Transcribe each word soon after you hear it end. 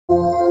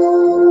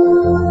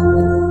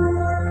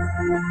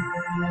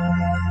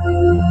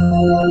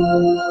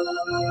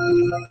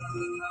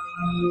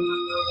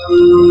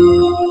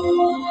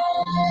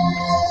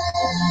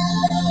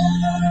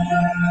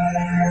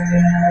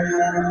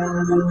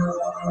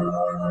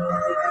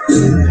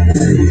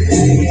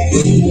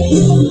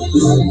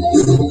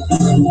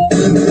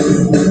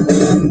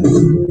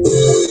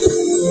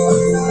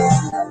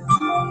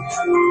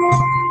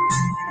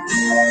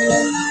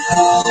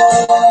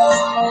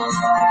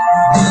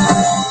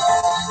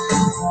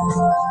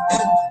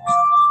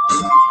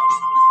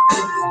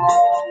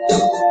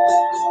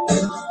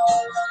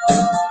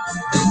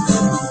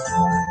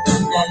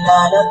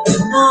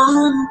Nalalating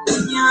ng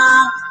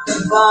kanyang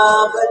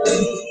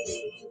babalik.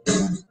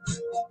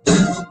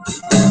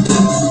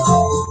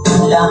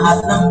 Lahat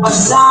ng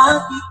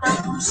pasakit ay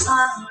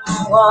kusang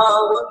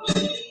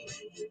mawawagi.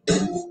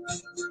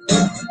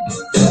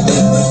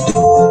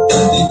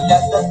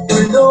 Ilag at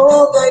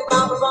tulog ay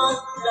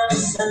babangla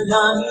sa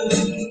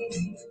langit.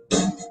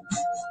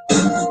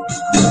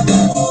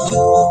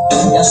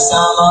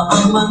 Kasama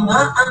ang mga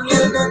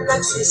anghel na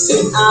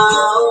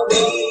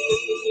nagsisiawi.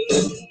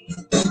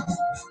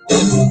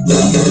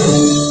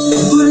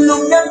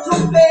 Tulog ng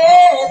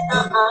trumpeta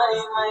ay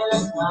may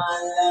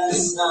langhala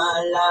sa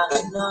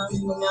lahat ng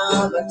mga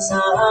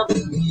bansa.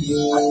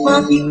 At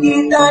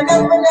makikita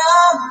ng mga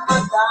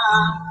mata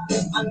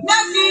ang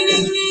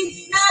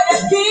nakikinig na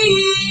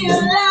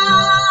dakila.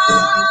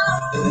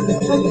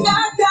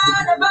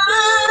 Magkakanaban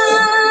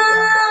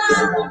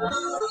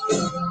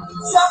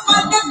sa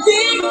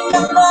pagdating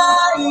na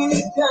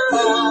mahilig ka.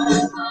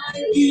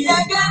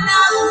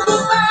 Ginaganap mo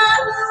ba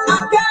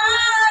ang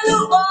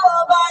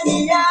kalooban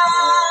niya?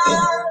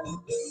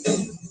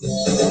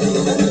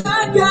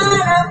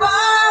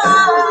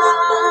 Magkakanaban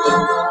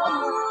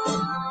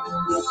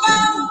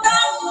ang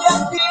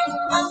tanggapin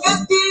ang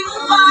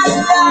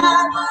katiwala.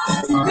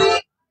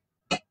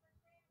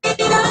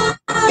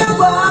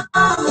 Ginagawa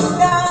mo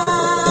na.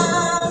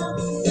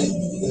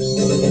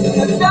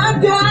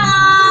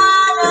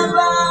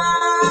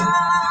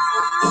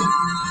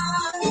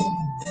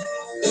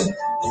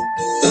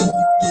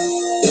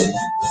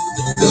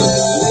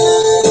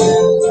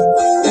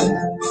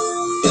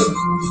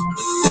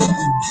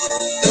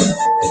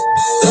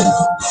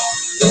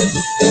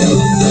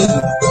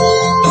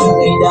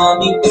 May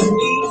daming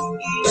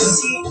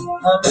iniisip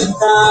ang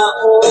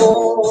tao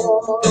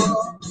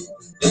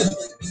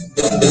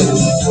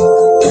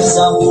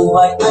sa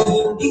buhay ay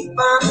hindi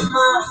pa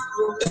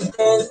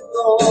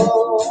makontento.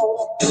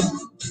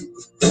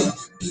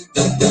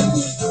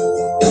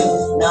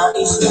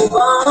 Nais mo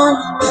bang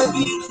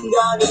maging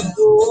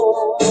ganito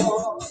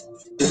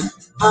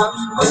ang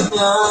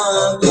mga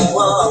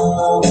gawa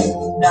mo?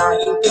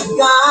 Naindig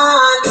ka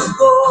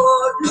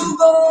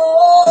lugod-lugod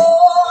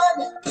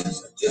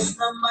sa Diyos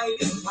na may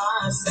likha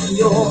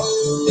sa'yo.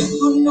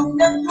 Tunog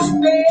ng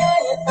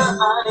trumpeta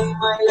ay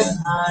may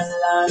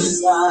langhala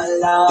sa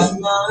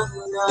langang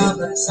na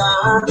bansa.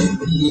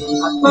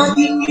 At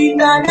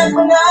makikita ng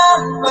mga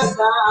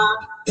mata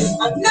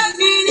ang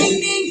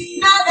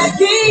nagniningning na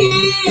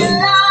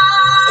dakila.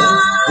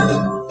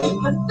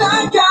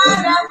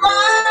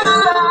 Magkakanaban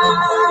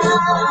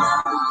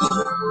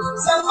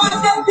sa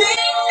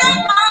pagdating na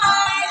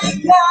mahilig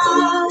ka.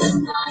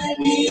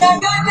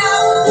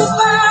 Ginaganaw mo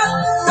ba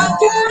ang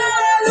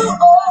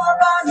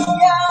kalooban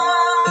niya?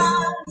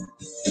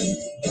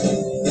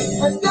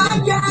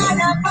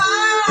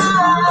 Magkakanaban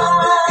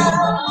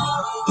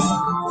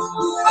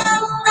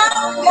ang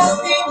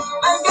tanggapin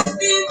ang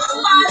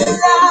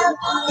katiwala.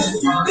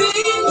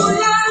 Sabihin mo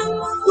lang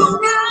kung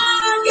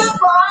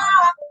nagawa.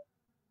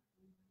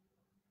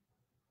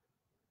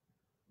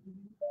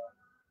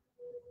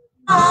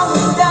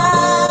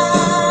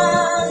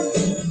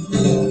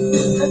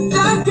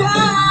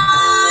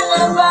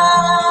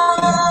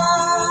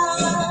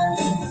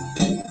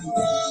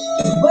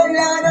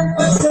 Wala nang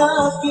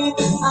pasakit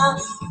ang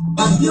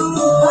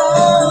pagluha.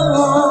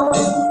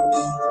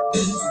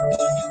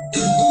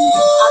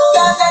 At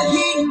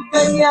dadalhin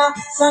kanya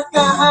sa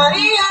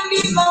kahariang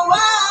di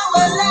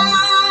mawawala.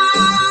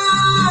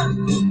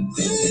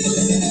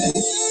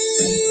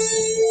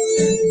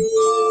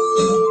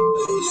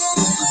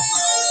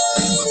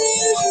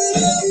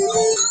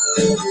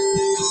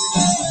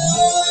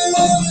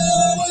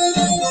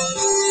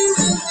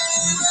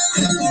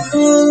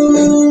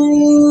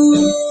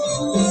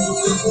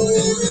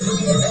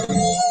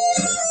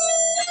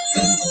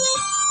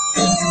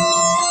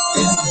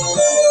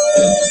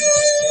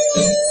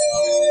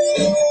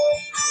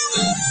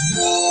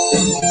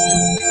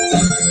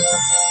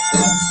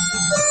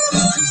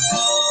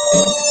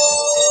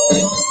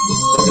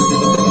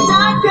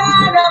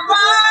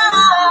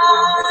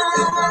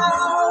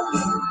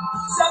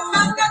 Sa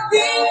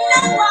pagdating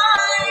na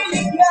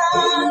mahilig ka.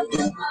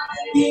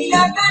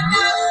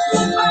 Ginaganak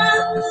mo ba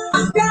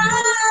ang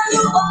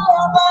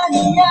kalooban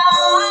niya?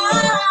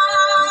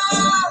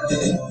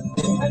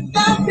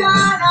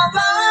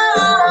 Magkakanaban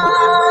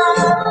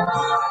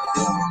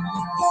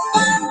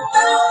ang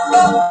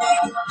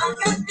tanggapin ang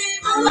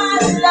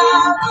katiwala.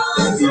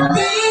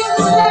 Sabihin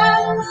mo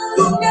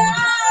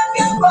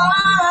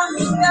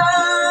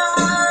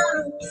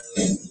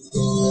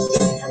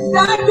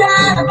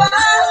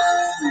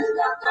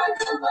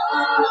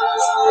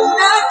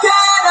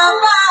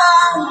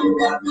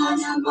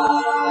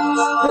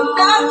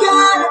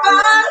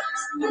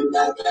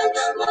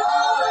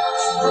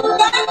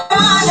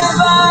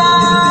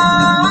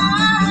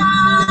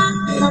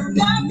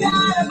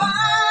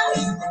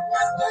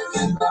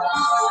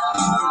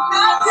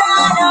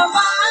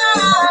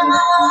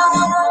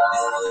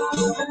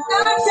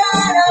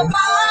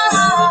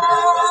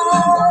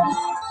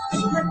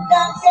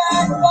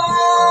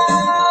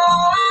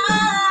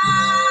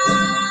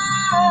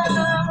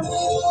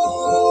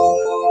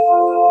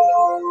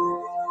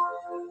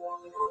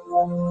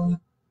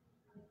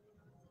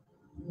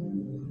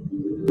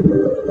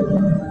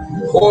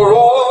For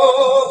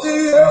all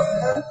the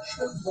earth had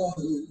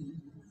trembled,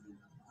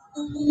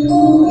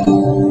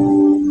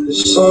 the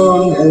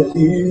sun had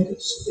hid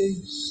his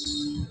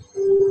face.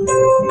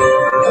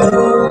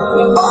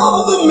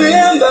 All the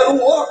men that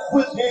walked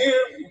with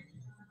him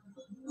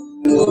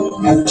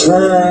had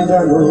turned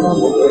and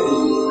run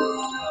away.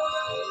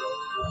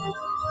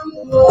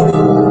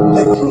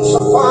 They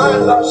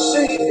crucified our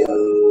Savior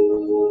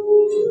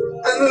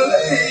and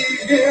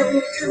laid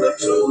him in a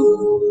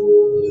tomb.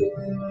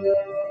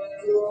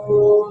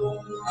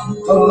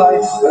 The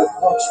life that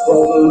once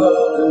brought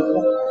love and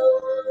hope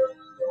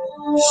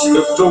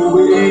slipped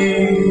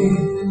away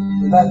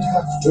that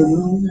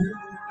afternoon.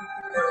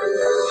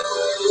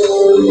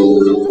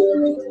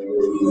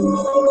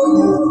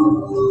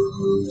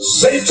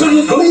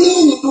 Satan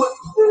gleamed with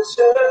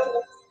pleasure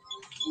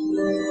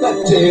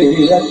that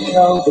day at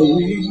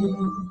Calvary,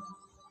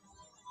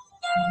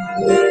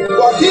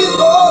 for he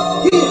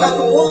thought he had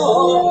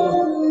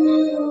won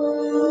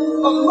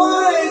a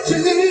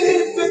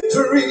mighty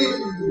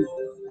victory.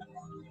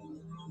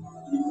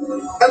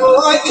 And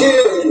like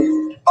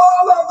him,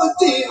 all of the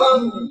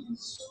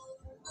demons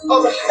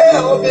of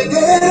hell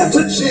began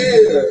to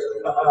cheer.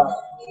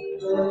 But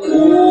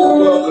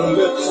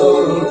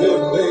little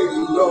did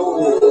they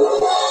know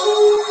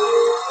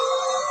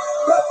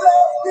that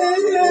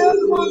their end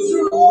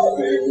was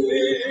drawing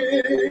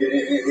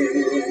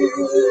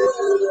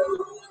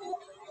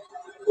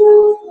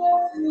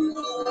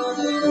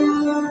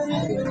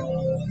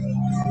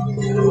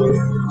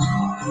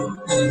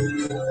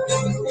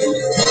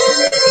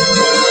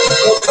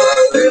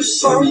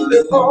This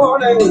Sunday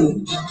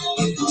morning,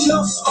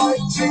 just like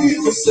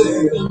Jesus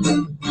said,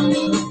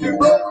 he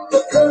broke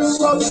the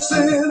curse of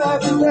sin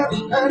and death,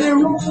 and he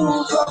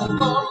rose up from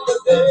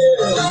the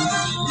dead.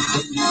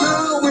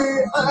 Now we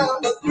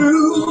have a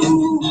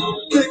new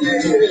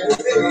beginning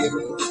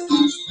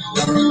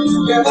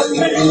in a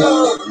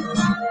kingdom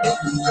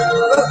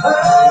that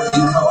has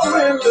no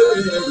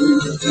ending.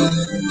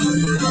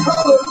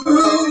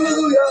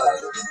 Hallelujah,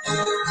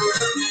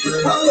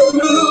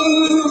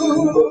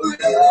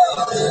 hallelujah,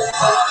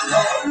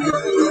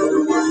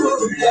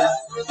 hallelujah.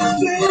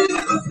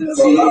 Jesus is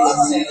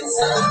alive.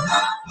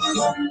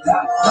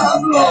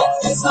 I've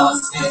lost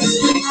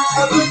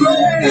and the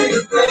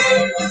grave.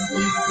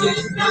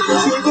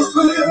 Jesus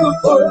lives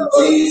forever.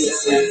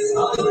 Jesus is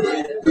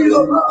alive. He's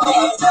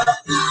alive.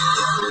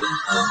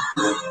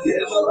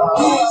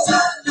 He's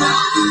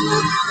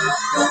alive.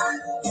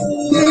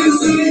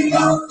 He's the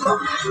Alpha,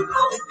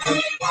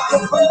 the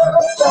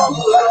first and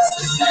the last.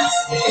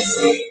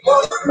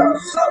 For the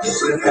curse of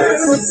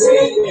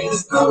sin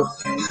is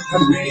broken,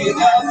 and we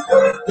have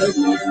heard the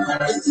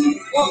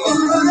unity of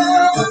the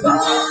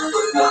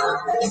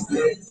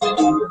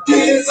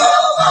He's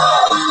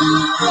alive.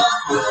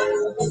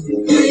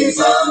 He's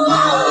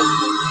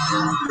alive.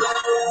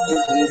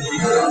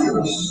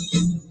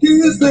 He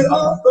is the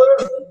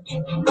author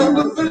and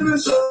the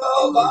finisher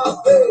of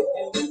our faith.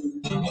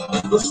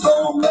 The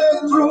stone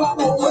they threw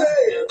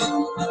away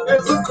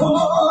is the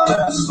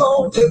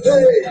cornerstone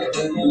today.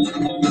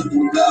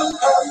 Death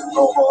has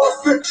no more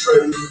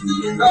victory,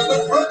 and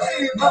the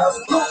grave has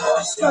no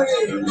more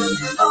stain.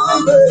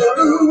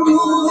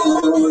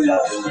 Hallelujah,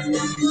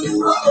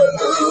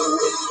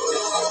 hallelujah.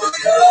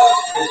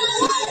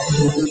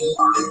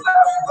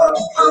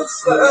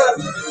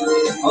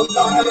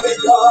 Almighty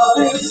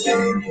God is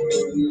King,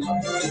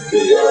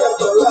 the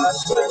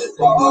everlasting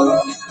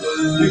Father.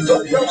 He's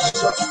the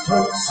precious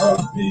Prince of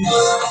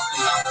Peace.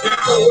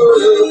 He's the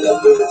word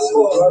that lives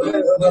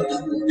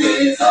forever.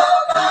 He's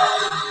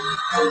alive.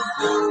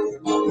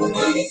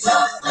 He's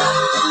alive.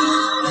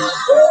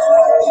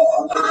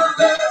 Oh,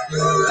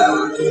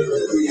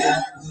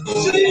 hallelujah.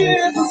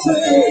 Jesus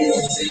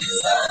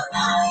is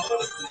alive.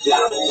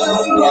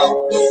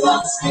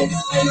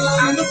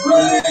 And the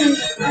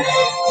praise.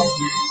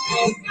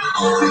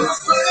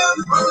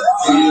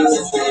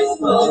 Jesus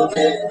is alive.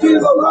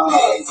 He's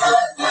alive.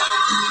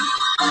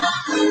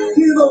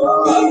 He's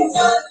alive.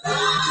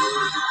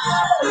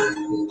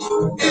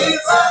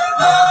 He's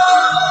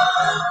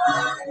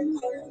alive.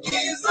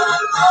 He's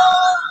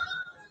alive.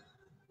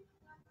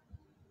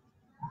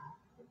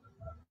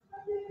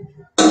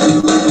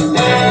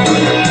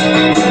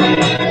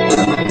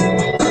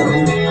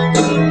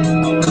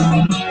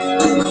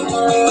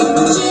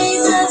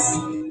 Jesus,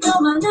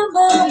 you're my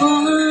number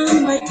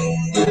one, my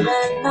dear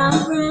and my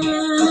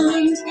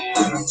friend.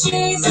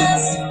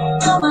 Jesus,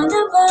 you're my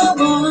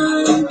number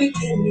one,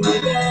 beginning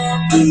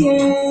at the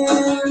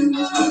end.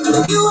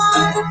 You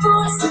are the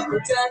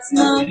that's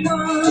my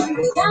heart.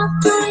 Without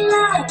your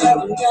love, I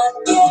would not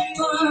get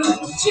far.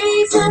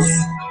 Jesus,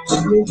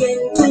 you can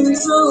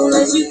control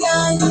as you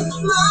guide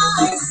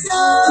my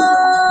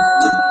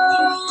soul.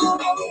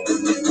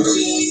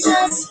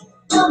 Jesus,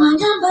 you're my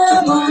number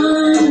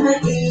one, my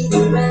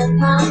leader and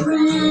my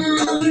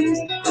friend.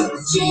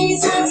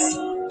 Jesus,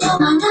 you're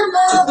my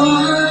number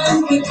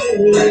one,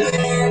 beginning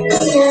and the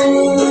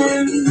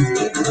end.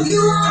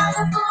 You are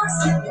the force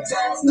that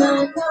drives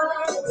my car.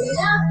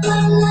 Without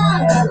your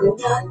love, I would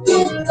not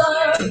get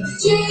far.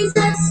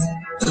 Jesus,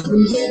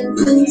 you can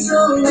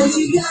control as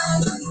you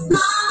guide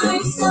my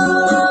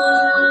soul.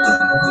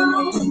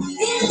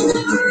 In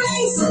the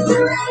race,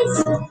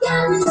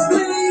 God is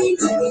great.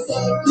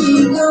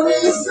 Keep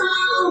going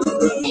strong.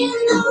 In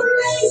the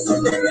race,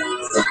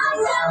 I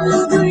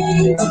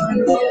celebrate.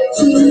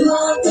 You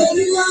all day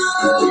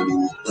long.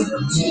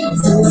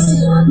 Jesus,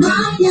 you're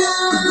my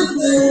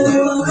number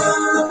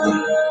one.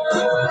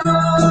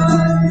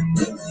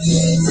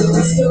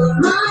 Jesus, you're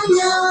my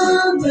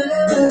number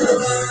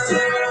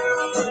one.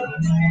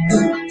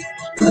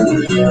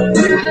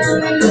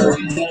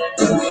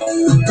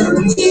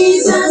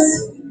 Jesus,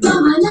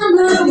 you're my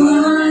number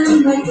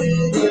one, my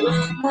leader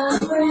and my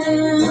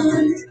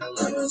friend.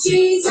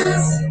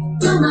 Jesus,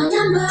 you're my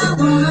number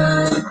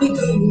one,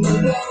 beginning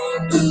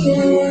and the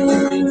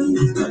end.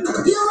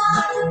 You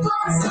are the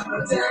force that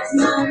drives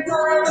my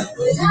car.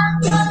 Without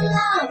your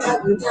love, I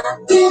would not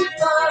get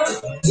far.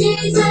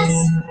 Jesus,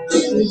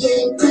 you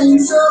can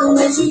control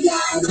as you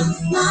guide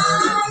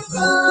my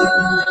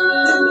soul.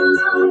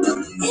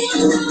 In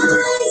the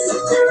race,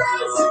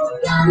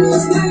 God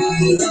is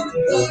great.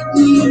 Keep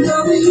me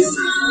going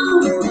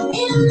strong.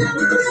 In the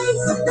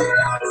race,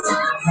 I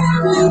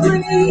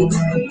celebrate.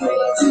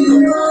 Praise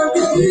you all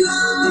day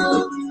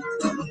long.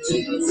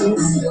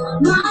 Jesus, you're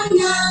my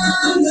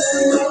number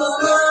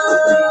one.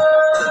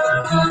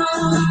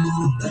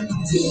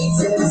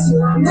 Jesus,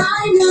 you're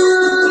my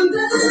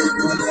number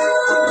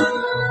one.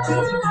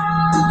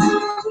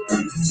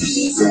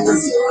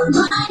 Jesus, you're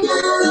my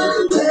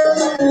number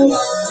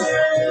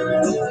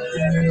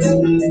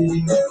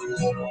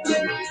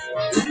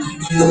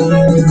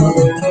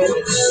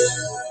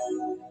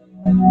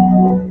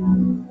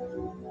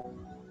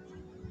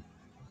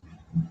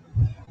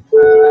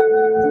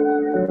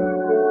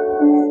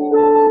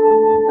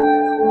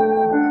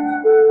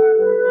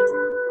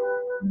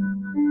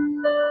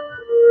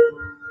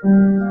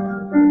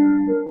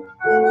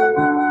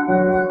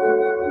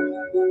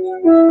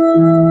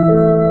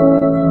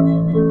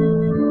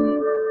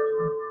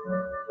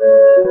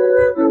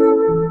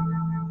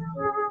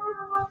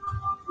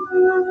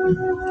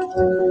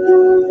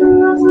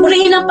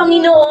Purihin ang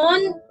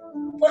Panginoon,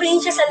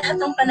 purihin siya sa lahat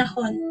ng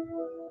panahon.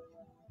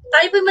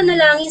 Tayo po'y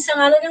manalangin sa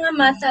ngalan ng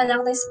Ama at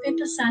Anak ng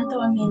Espiritu Santo.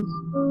 Amen.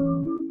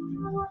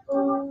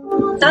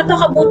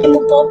 Napakabuti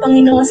mo po,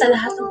 Panginoon, sa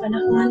lahat ng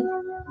panahon.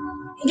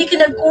 Hindi ka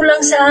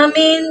nagkulang sa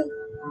amin,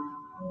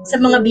 sa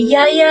mga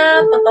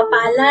biyaya,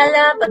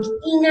 pagpapaalala,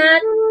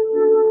 pag-iingat.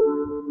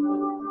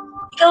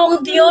 Ikaw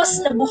ang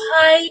Diyos na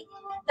buhay,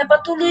 na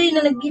patuloy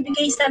na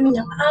nagbibigay sa amin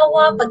ng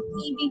awa,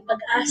 pag-ibig,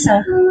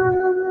 pag-asa.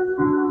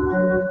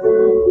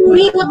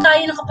 Humingi po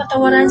tayo ng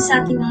kapatawaran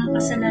sa ating mga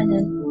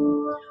kasalanan.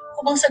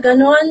 Upang sa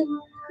ganon,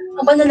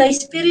 ang banal na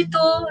Espiritu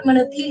ay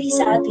manatili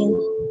sa atin.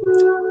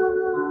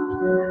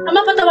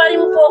 Ama, patawarin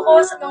mo po ako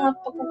sa mga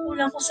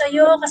pagkukulang ko sa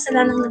iyo,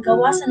 kasalanang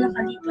nagawa sa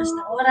nakalipas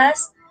na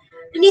oras.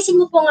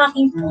 Linisin mo po ang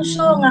aking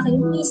puso, ang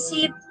aking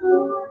isip,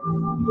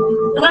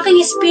 ang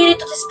aking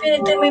espiritu at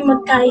espiritu ay may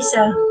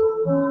magkaisa.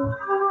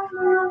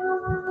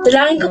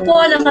 Dalangin ko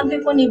po ng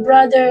kampi po ni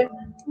Brother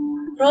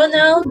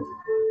Ronald,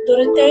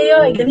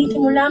 Doroteo, ay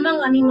gamitin mo lamang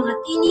ang aming mga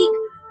tinig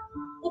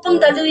upang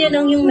daluyan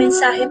ang iyong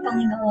mensahe,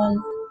 Panginoon.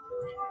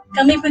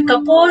 Kami po'y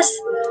kapos,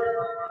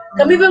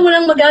 kami po'y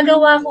walang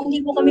magagawa kung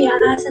hindi po kami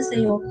aasa sa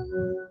iyo.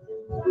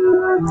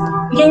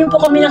 Bigyan niyo po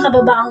kami ng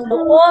kababaang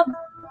loob,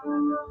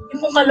 yung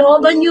pong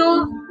kalooban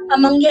niyo ang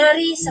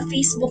mangyari sa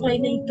Facebook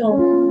Live na ito.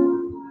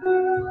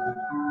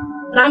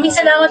 Maraming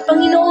salamat,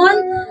 Panginoon,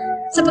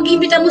 sa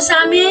pag-imbita mo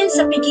sa amin,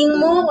 sa piging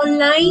mo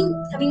online,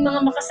 kaming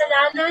mga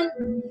makasalanan,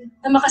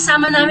 na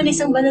makasama namin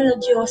isang banal na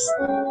Diyos,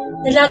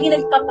 na lagi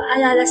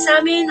nagpapaalala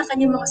sa amin ng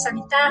kanyang mga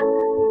salita,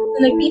 na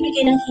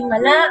nagbibigay ng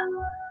himala,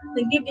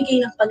 nagbibigay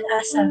ng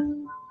pag-asa.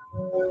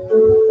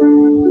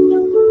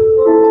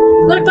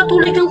 Lord,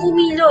 patuloy kang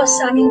kumilos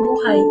sa aming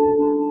buhay.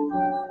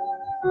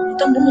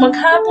 Itong buong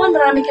maghapon,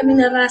 marami kami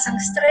narasang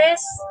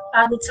stress,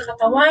 pagod sa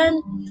katawan,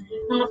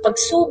 mga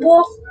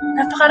pagsubok,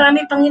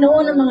 napakarami,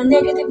 Panginoon, ng mga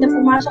negative na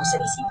pumasok sa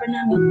isipan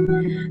namin.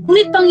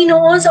 Ngunit,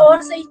 Panginoon, sa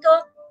oras na ito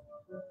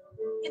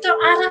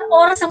ang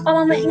oras ang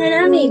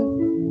pamamahinga namin,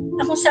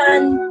 na kung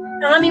saan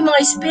ang aming mga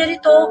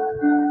espiritu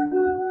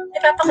ay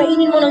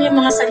papakainin mo ng iyong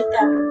mga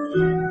salita.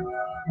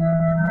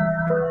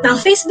 Na ang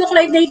Facebook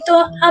Live na ito,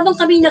 habang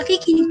kami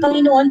nakikinig,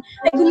 Panginoon,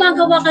 ay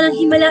gumagawa ka ng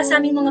himala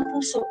sa aming mga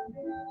puso.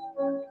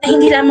 Na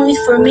hindi lamang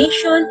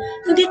information,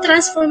 kundi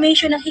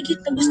transformation ang higit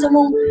na gusto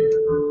mong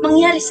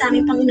mangyari sa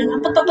aming, Panginoon.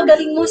 Ang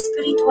pagpapagaling mo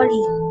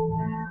spiritually.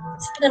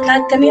 Sapagkat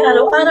lahat kami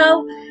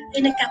araw-araw ay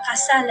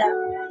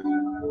nagkakasala.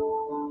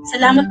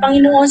 Salamat,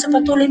 Panginoon, sa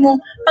patuloy mong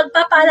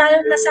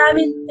pagpapaalala na sa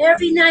amin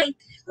every night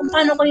kung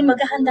paano kami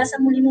maghahanda sa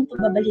muli mong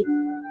pagbabalik.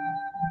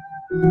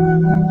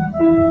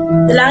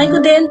 Dalangin ko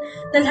din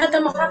na lahat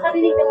ng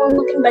makakarinig ng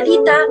mabuting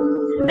balita,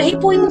 ay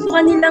hipuin mo po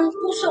kanilang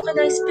puso,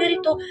 kanilang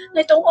espiritu,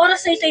 na itong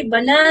oras na ito ay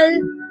banal.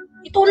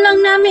 Ito lang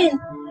namin,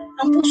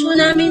 ang puso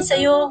namin sa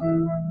iyo,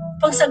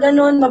 upang sa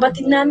ganon,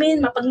 mabatid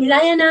namin,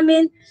 mapagnilaya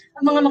namin,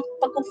 ang mga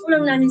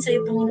pagkukulang namin sa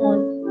iyo, Panginoon.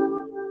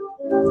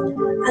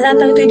 Lahat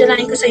ng ito'y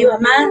dalangin ko sa iyo,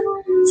 Ama,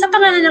 sa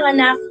pangalan ng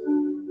Anak,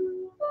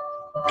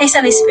 kay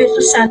sa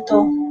Espiritu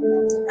Santo.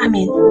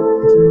 Amen.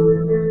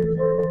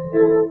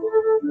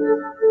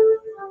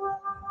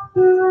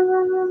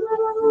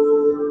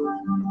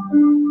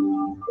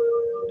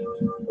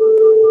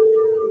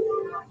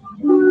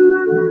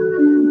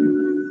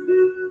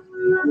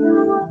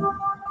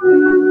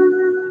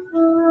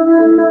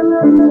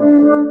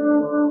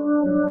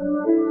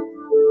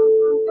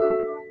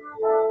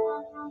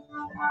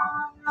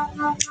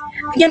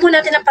 Bigyan po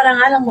natin ng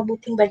parangal ang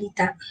mabuting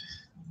balita.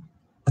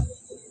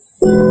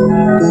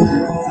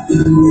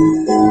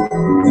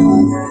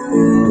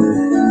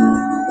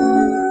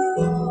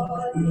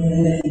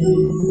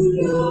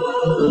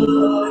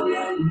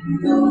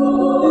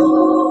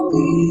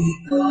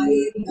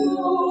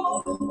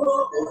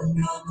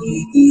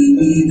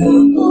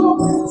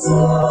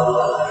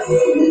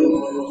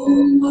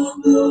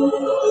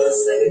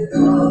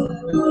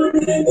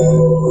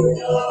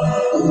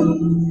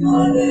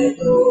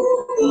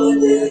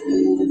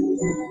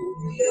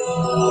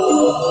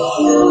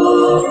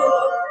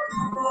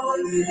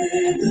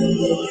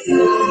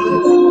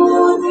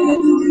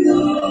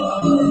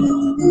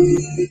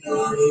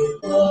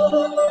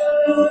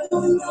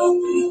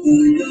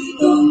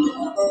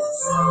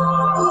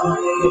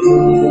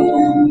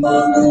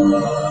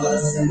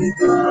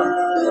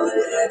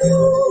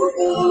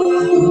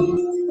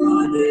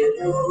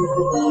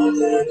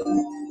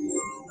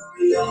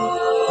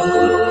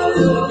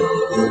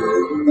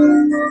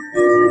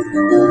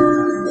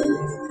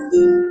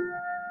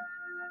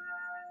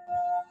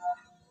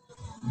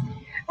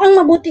 Ang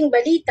mabuting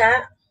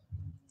balita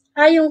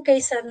ayon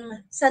kay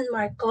San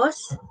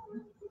Marcos.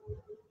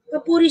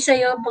 Papuri sa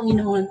iyo,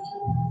 Panginoon.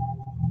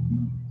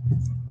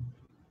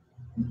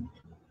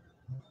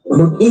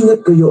 Mag-ingat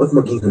kayo at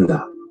maging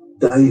handa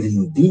dahil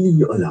hindi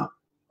ninyo alam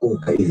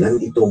kung kailan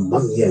ito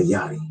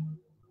mangyayari.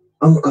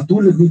 Ang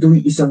katulad nito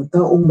ay isang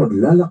taong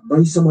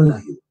maglalakbay sa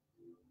malayo.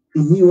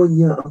 Iniwan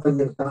niya ang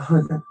kanyang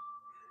tahanan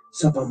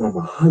sa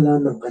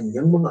pamamahala ng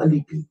kanyang mga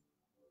alipin.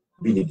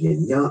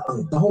 Binigyan niya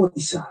ang bawat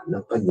isa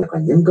ng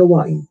kanya-kanyang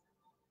gawain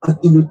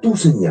at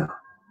inutusan niya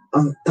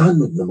ang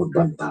tanod na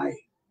magbantay.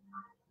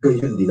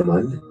 Gayon din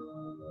naman,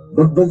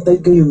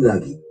 magbantay kayong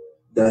lagi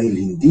dahil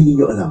hindi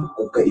ninyo alam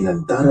kung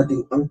kailan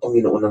darating ang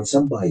Panginoon ng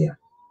sambahayan.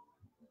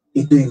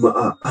 Ito'y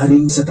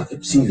maaaring sa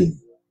takip-siling,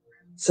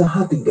 sa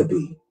hating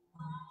gabi,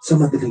 sa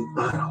madaling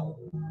araw,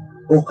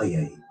 o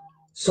kaya'y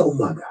sa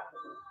umaga.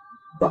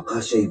 Baka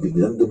siya'y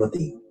biglang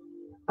dumating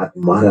at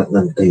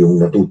maratnan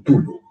kayong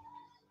natutulog.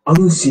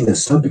 Ang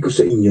sinasabi ko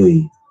sa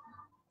inyo'y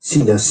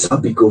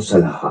sinasabi ko sa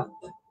lahat.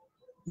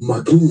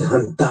 Maging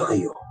handa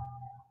kayo.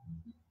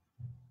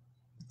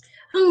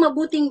 Ang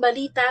mabuting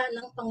balita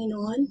ng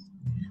Panginoon,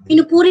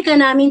 pinupuri ka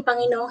namin,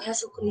 Panginoong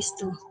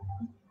Jesucristo.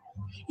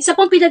 Isa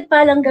pong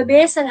pinagpalang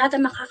gabi sa lahat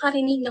ng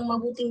makakarinig ng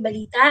mabuting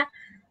balita.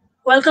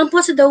 Welcome po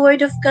sa The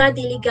Word of God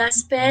Daily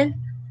Gospel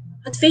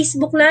at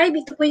Facebook Live.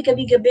 Ito po'y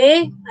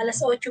gabi-gabi,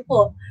 alas 8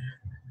 po.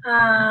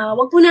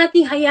 Wag po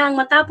nating hayaang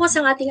matapos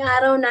ang ating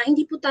araw na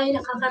hindi po tayo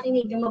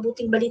nakakarinig ng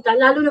mabuting balita.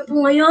 Lalo na po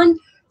ngayon,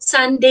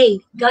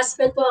 Sunday.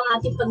 Gospel po ang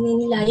ating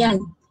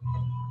pagninilayan.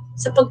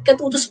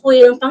 Sapagkat utos po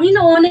yung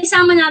Panginoon na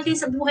isama natin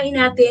sa buhay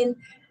natin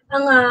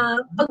ang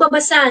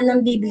pagbabasa ng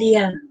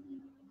Biblia.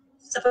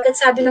 Sapagkat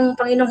sabi ng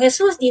Panginoong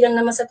Jesus, di lang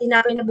naman sa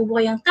tinapay na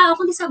bubuhay ang tao,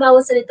 kundi sa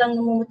bawat salitang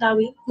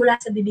namumutawi mula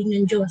sa bibig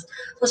ng Diyos.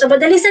 So sa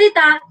madaling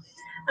salita,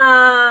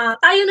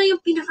 tayo na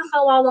yung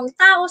pinakakawawang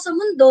tao sa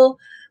mundo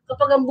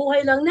kapag ang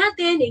buhay lang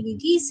natin ay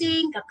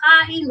gigising,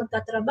 kakain,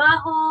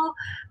 magtatrabaho,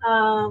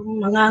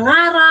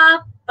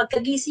 mangangarap,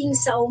 pagkagising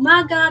sa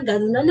umaga,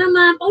 gano'n na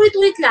naman,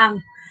 paulit-ulit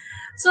lang.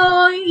 So,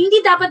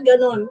 hindi dapat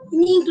gano'n.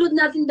 Ini-include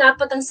natin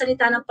dapat ang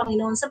salita ng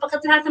Panginoon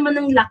sapagkat lahat naman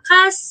ng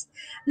lakas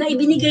na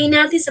ibinigay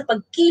natin sa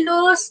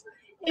pagkilos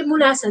ay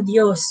mula sa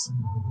Diyos.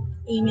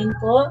 Amen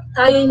po.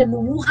 Tayo ay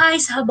nabubuhay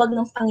sa habag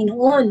ng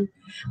Panginoon.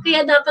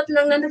 Kaya dapat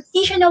lang na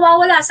hindi siya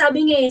nawawala.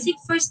 Sabi nga,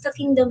 seek first the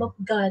kingdom of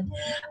God.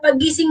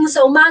 Paggising mo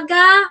sa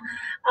umaga,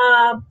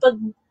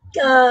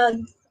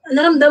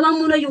 naramdaman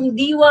mo na yung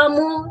diwa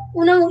mo,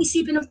 unang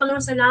isipin ng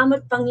Panginoon,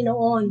 salamat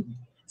Panginoon.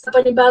 Sa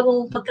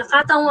panibagong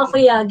pagkakataong ako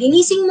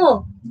ginising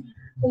mo.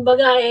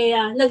 Kumbaga,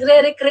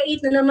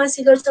 nagre-recreate na naman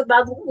si Lord sa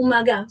bagong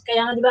umaga.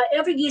 Kaya nga, di ba,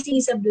 every gising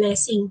is a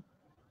blessing.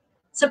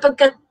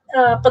 Sapagkat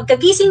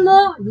pagkagising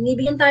mo,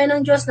 binibigyan tayo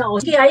ng Diyos na,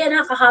 kaya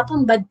na,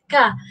 kahapon bad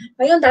ka.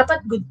 Ngayon, dapat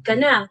good ka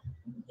na.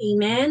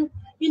 Amen?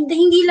 Yun,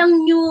 hindi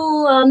lang new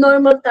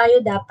normal tayo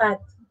dapat,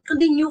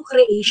 kundi new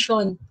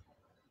creation.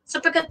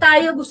 Sapagkat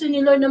tayo gusto ni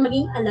Lord na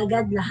maging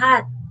alagad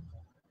lahat.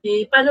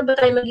 Paano ba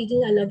tayo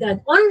magiging alagad?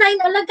 Online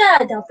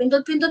alagad.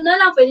 Pindot-pindot na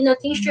lang. Pwede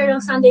natin share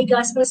ang Sunday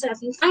Gospel sa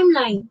ating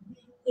timeline.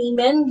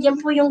 Amen? Yan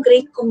po yung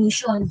Great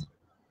Commission.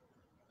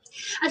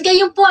 At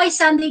ngayon po ay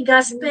Sunday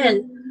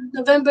Gospel.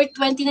 November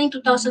 29,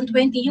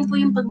 2020. Yun po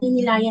yung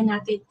pagninilayan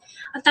natin.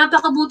 At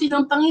napakabuti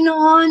ng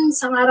Panginoon.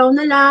 Isang araw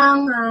na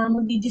lang,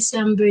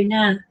 magdi-December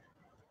na.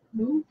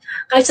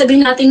 Kahit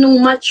sabihin natin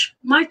nung March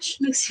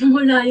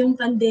nagsimula yung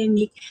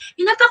pandemic.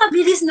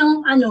 Napakabilis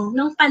ng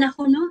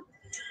panahon, no?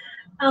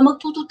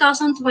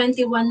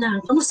 Magto-2021 na.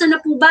 Kamusta na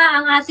po ba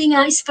ang ating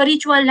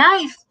spiritual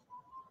life?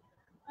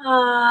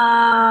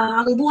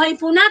 Ang buhay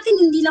po natin,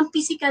 hindi lang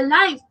physical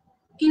life.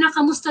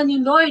 Kinakamusta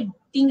ni Lord?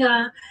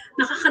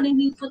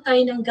 Nakakarinig po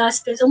tayo ng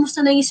gospel.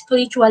 Kamusta na yung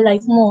spiritual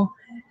life mo?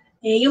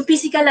 Yung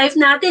physical life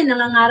natin,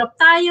 nangangarap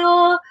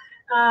tayo,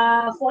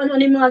 kung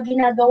ano-ano yung mga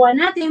ginagawa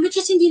natin, which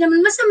is hindi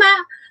naman masama,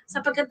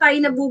 sapagkat tayo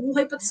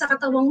nabubuhay pati sa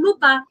katawang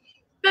lupa.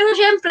 Pero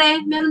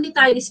syempre, meron din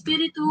tayo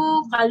espiritu,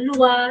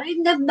 kaluluwa,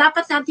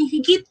 dapat natin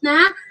higit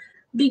na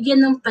bigyan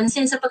ng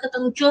pansin sapagkat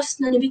ang Diyos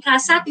na nabikha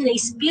sa atin ay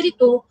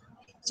espiritu.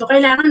 So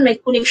kailangan may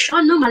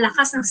connection, no?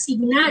 Malakas ang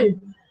signal,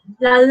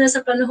 lalo na sa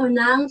panahon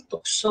ng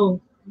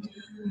tukso.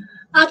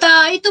 At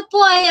ito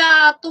po ay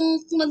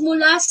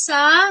magmula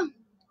sa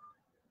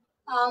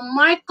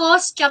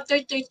Marcos chapter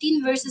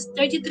 13 verses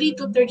 33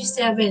 to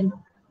 37.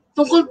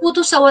 Tungkol po ito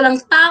sa walang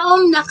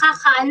taong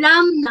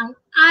nakakaalam ng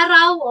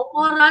araw o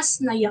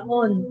oras na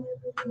yaon.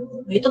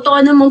 Totoo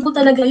naman po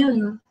talaga yun.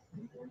 No?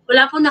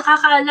 Wala po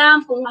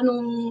nakakaalam kung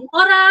anong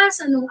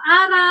oras, anong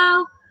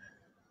araw,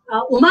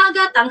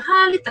 umaga,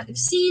 tanghali,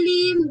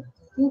 takip-silim,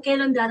 kung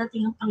kailan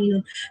darating ang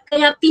Panginoon.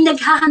 Kaya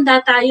pinaghahanda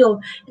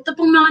tayo. Ito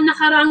pong mga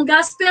nakaraang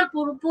gospel,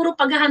 puro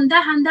paghahanda,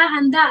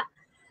 handa.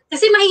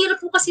 Kasi mahirap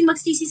po kasi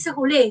magsisi sa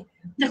huli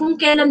na kung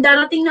kailan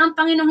darating na ang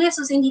Panginoong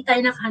Yesus, hindi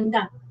tayo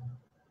nakahanda.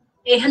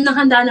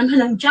 Handang-handa naman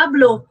ang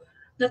dyablo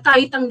na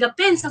tayo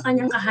tanggapin sa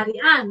kanyang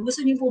kaharian.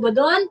 Gusto niyo po ba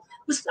doon?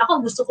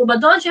 Gusto ko ba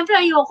doon? Siyempre,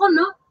 ayoko,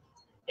 no?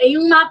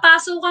 Yung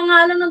mapasok ka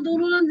nga lang ng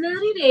dulo ng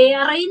daliri,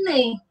 aray na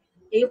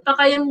yung pa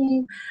kayang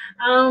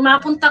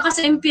mapunta ka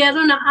sa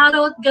impyerno na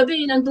araw at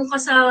gabi, nandun ka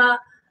sa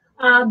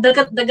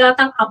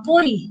dagat-dagatang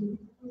apoy.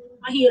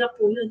 Mahirap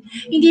po yun.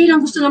 Hindi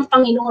lang gusto ng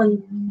Panginoon.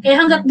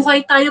 Kaya hanggat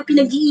buhay tayo,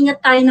 pinag-iingat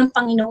tayo ng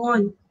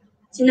Panginoon.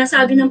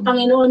 Sinasabi ng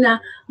Panginoon na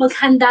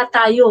maghanda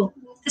tayo.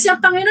 Kasi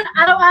ang Panginoon,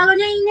 araw-araw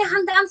niya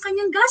inihanda ang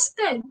kanyang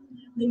gospel.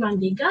 May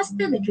Monday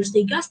gospel, may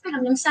Tuesday gospel,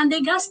 hanggang Sunday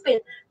gospel.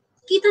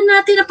 Kita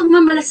natin ang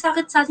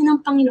pagmamalasakit sa atin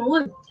ng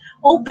Panginoon.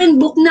 Open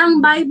book na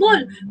ang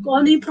Bible.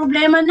 Kung ano yung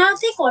problema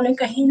natin, kung ano yung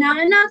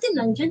kahinaan natin,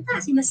 nandiyan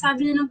na.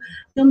 Sinasabi na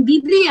ng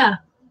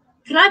Biblia.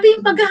 Grabe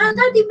yung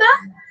paghahanda, di ba?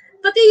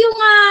 Pati yung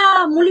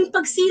muling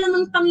pagsilang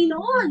ng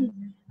Panginoon.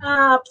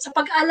 Sa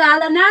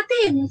pag-alala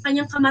natin, yung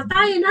kanyang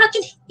kamatayan, lahat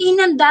yung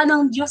inanda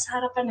ng Diyos sa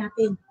harapan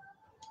natin.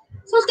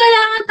 So,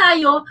 kailangan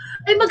tayo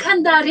ay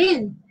maghanda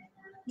rin.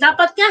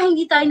 Dapat nga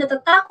hindi tayo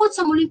natatakot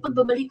sa muling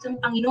pagbabalik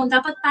ng Panginoon.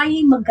 Dapat tayo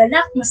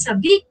maggalak,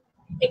 masabik,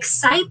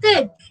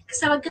 excited.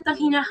 Kasabagkat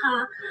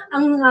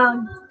ang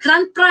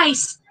grand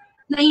prize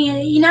na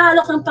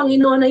inaalok ng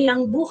Panginoon ay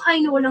ang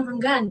buhay na walang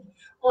hanggan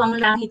o ang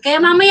langit.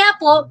 Kaya mamaya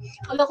po,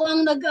 pag ako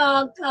ang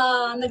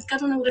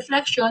nagkaroon ng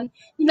reflection,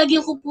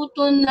 nilagyan ko po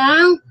ito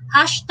ng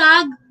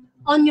hashtag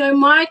on your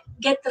mark,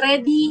 get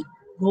ready,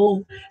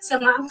 go.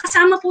 So, ang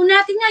kasama po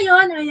natin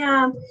ngayon ay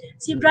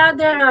si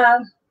Brother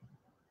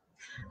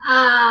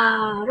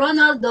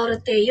Ronald.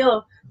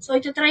 So,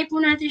 ito try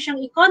po natin siyang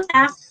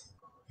i-contact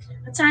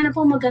at sana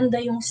po maganda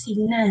yung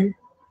signal.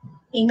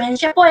 Amen.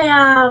 Siya po ay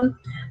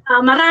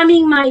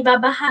maraming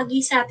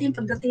maibabahagi sa atin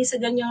pagdating sa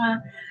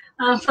ganyang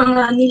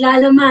mga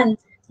nilalaman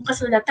ng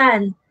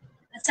kasulatan.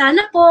 At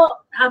sana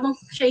po, habang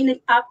siya ay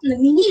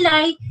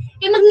nagninilay,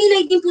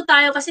 magnilay din po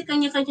tayo kasi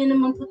kanya-kanya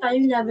naman po tayo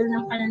yung level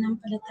ng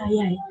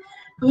pananampalataya.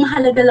 Ang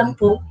mahalaga lang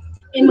po,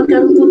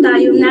 magkaroon po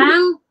tayo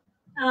ng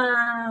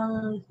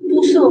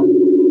puso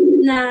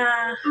na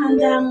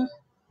hanggang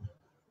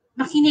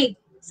makinig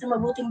sa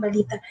mabuting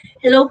balita.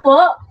 Hello po.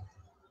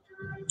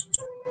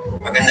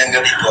 Magandang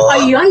gabi po.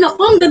 Ayan, ako,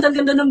 ang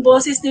ganda-ganda ng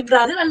boses ni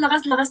Brother. Ang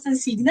lakas-lakas ng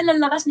signal,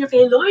 ang lakas niya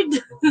kay Lord.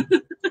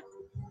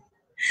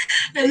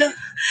 Hello.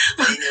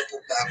 Malinaw po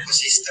ba ako,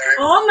 sister?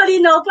 Oo,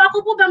 malinaw po. Ako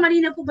po ba,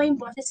 malinaw po ba yung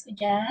boses ko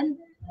dyan?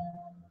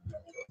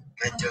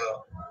 Medyo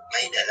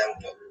mahina lang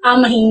po.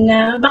 Mahina.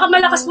 Baka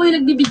malakas po yung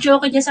nagbibidyo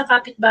ka dyan sa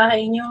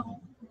kapitbahay nyo.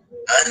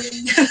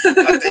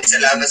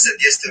 Salamat sa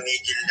Diyos,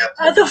 tumigil na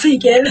po.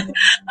 Tumigil.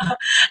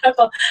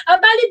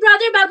 Bali,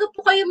 brother, bago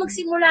po kayo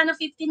magsimula ng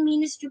 15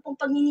 minutes yung pong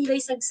pagninilay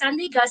sa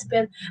Sunday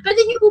Gospel, pwede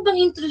niyo po bang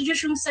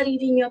introduce yung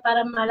sarili niyo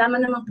para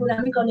malaman naman po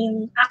namin kung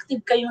yung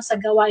active kayong sa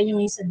gawain niyo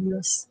ngayon sa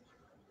Diyos?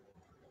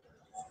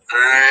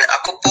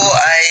 Ako po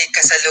ay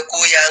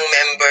kasalukuyang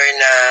member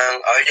ng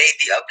Our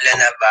Lady of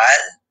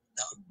Lanaval,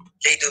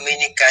 Lay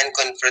Dominican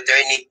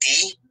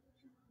Confraternity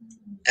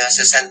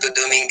sa Santo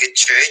Domingo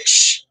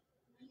Church.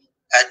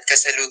 At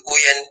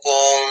kasalukuyan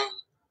pong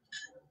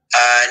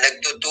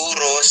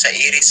nagtuturo sa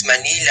Iris,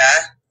 Manila.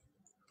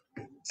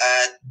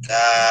 At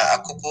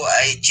ako po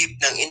ay Chief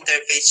ng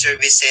Interfaith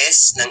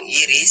Services ng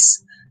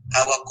Iris.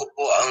 Hawak ko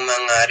po ang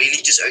mga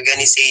religious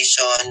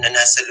organization na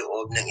nasa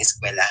loob ng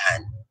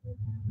eskwelahan.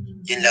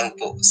 Yun lang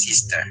po,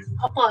 sister.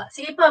 Opo,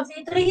 sige po.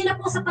 Ituloy niyo na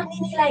po sa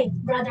pagninilay,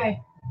 brother.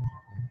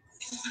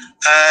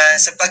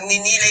 Sa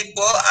pagninilay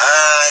po,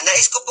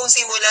 nais ko pong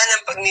simulan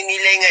ng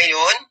pagninilay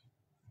ngayon,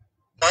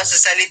 no,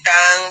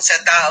 sa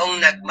taong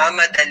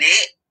nagmamadali,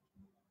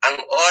 ang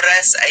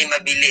oras ay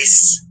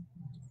mabilis.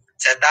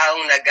 Sa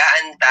taong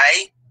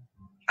nag-aantay,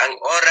 ang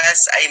oras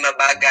ay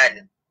mabagal.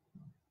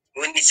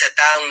 Ngunit sa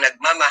taong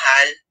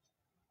nagmamahal,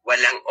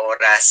 walang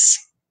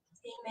oras.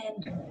 Amen.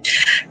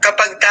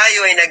 Kapag tayo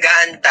ay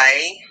nag-aantay,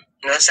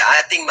 no, sa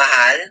ating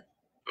mahal,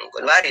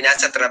 kunwari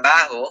nasa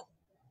trabaho,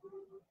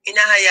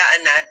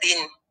 hinahayaan natin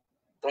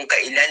kung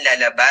kailan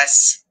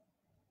lalabas,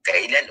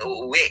 kailan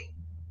uuwi.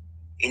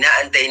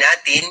 Inaantay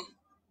natin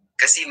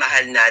kasi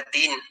mahal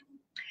natin.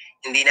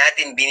 Hindi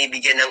natin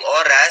binibigyan ng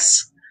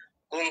oras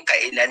kung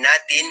kailan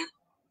natin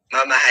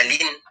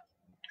mamahalin.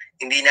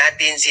 Hindi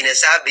natin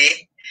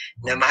sinasabi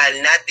na mahal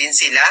natin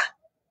sila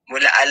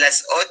mula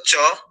alas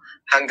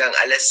 8 hanggang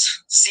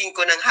alas 5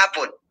 ng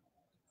hapon.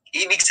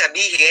 Ibig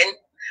sabihin,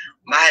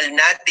 mahal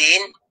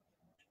natin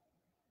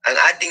ang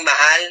ating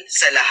mahal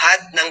sa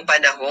lahat ng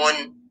panahon,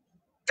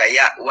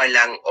 kaya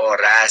walang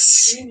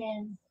oras.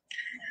 Amen.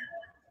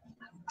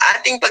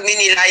 Ating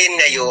pagninilayan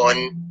ngayon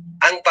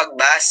ang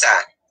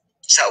pagbasa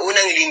sa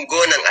unang linggo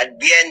ng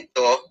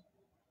Adbyento.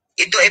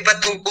 Ito ay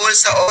patungkol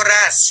sa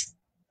oras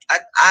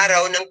at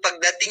araw ng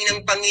pagdating ng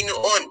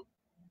Panginoon.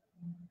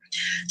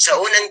 Sa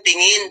unang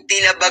tingin,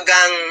 tila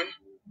bagang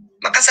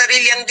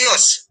makasarili ang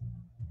Diyos,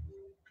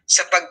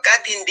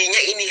 sapagkat hindi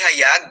niya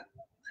inihayag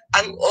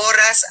ang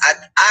oras at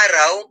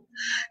araw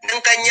ng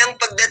kanyang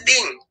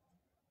pagdating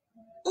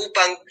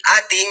upang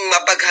ating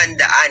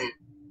mapaghandaan.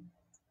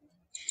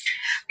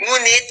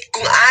 Ngunit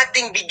kung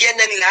ating bigyan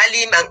ng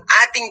lalim ang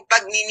ating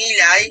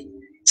pagninilay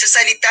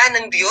sa salita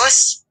ng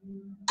Diyos,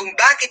 kung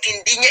bakit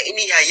hindi niya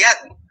inihayag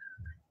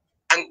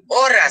ang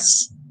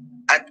oras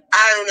at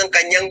araw ng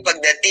kanyang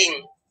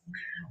pagdating,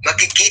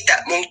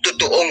 makikita mong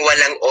totoong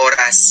walang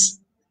oras,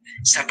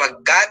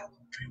 sapagkat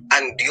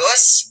ang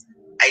Diyos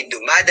ay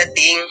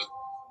dumadating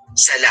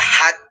sa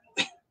lahat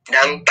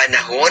ng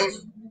panahon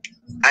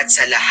at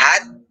sa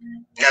lahat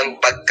ng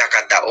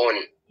pagkakataon.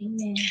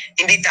 Amen.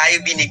 Hindi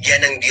tayo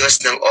binigyan ng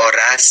Diyos ng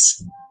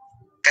oras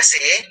kasi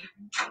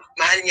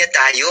mahal niya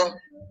tayo.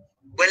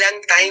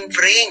 Walang time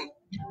frame,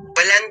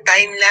 walang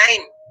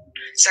timeline.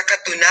 Sa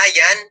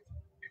katunayan,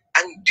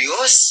 ang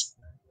Diyos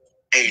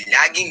ay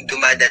laging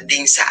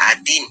dumadating sa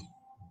atin.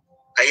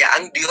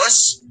 Kaya ang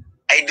Diyos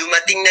ay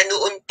dumating na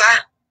noon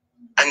pa.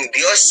 Ang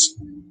Diyos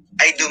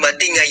ay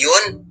dumating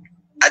ngayon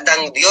at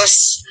ang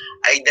Diyos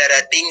ay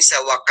darating sa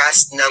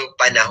wakas ng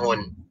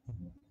panahon.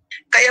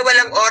 Kaya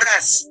walang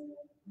oras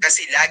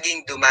kasi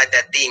laging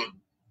dumadating.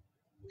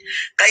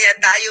 Kaya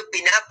tayo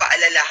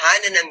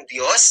pinapaalalahanan ng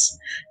Diyos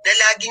na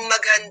laging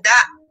maghanda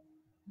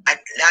at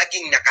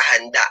laging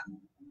nakahanda,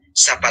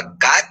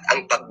 sapagkat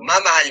ang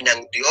pagmamahal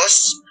ng Diyos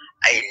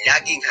ay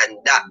laging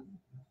handa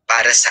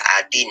para sa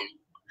atin.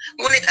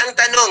 Ngunit ang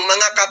tanong,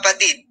 mga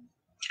kapatid,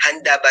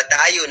 handa ba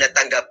tayo na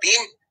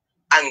tanggapin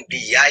ang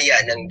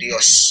biyaya ng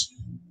Diyos?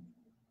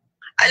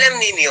 Alam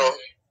ninyo,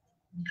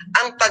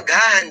 ang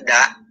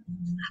paghahanda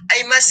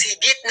ay mas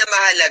higit na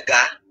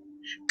mahalaga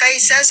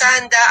kaysa sa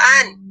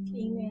handaan.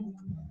 Amen.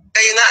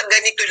 Kaya nga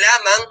ganito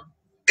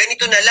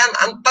na lang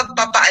ang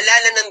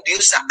pagpapaalala ng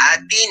Diyos sa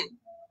atin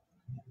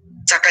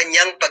sa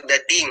kanyang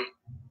pagdating.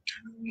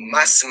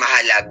 Mas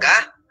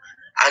mahalaga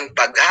ang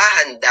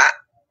paghahanda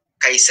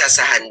kaysa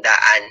sa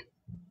handaan.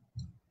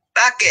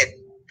 Bakit?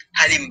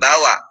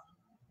 Halimbawa,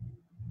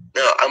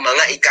 ang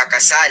mga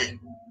ikakasal,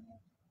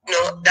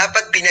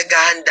 dapat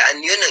pinaghahandaan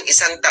yun ng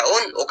 1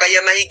 taon o kaya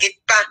mahigit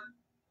pa.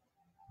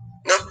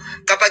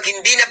 Kapag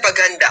hindi na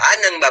paghandaan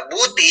ng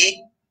mabuti,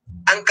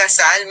 ang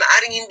kasal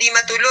maaring hindi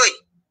matuloy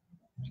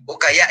o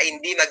kaya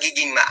hindi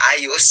magiging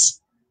maayos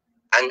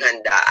ang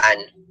handaan.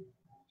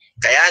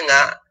 Kaya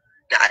nga,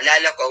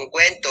 naalala ko ang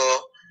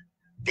kwento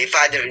ni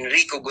Father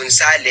Enrico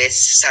Gonzales.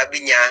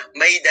 Sabi niya,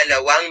 may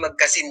 2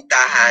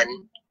 magkasintahan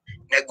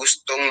na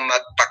gustong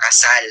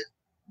magpakasal.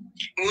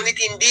 Ngunit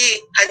hindi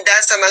handa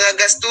sa mga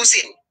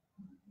gastusin.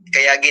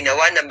 Kaya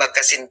ginawa ng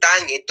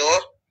magkasintahang ito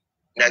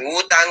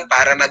nangutang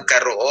para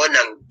magkaroon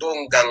ng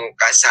tunggang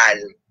kasal.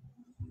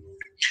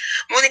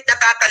 Ngunit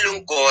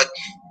nakakalungkot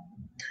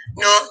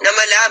na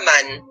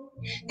malaman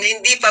na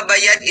hindi pa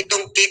bayad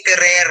itong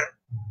caterer.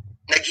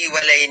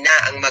 Naghiwalay na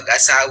ang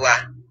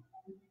mag-asawa.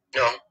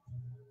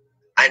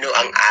 Ano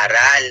ang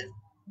aral?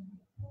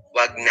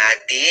 Huwag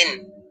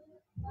natin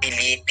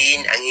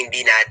pilitin ang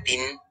hindi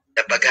natin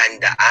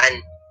napaghandaan.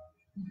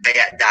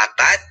 Kaya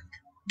dapat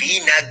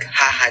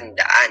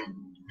pinaghahandaan.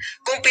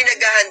 Kung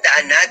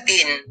pinaghahandaan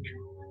natin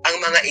ang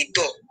mga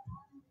ito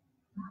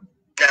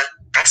na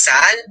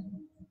kasal,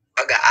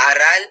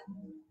 pag-aaral,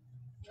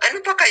 ano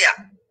pa kaya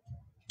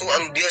kung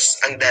ang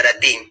Diyos ang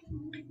darating?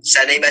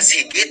 Sana'y mas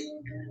higit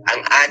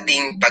ang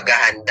ating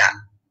paghahanda.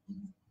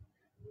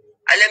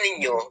 Alam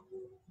niyo,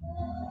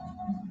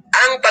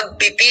 ang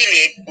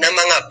pagpipilit ng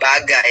mga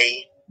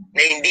bagay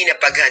na hindi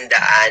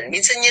napaghandaan,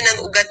 minsan yan ang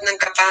ugat ng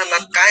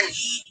kapahamakan.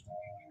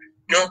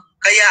 No?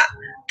 Kaya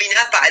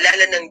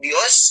pinapaalala ng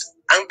Diyos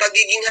ang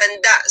pagiging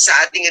handa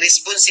sa ating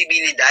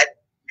responsibilidad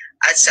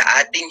at sa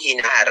ating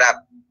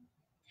hinaharap.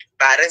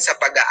 Parang sa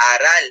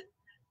pag-aaral,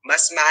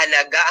 mas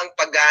mahalaga ang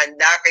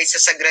paghahanda kaysa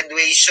sa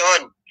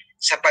graduation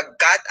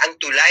sapagkat ang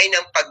tulay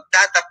ng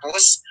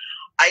pagtatapos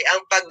ay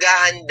ang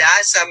paghahanda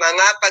sa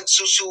mga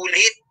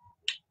pagsusulit.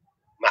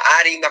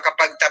 Maaring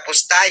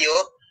makapagtapos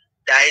tayo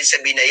dahil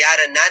sa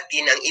binayaran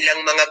natin ang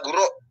ilang mga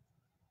guro.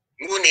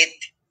 Ngunit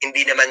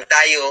hindi naman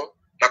tayo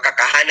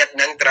makakahanap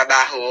ng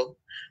trabaho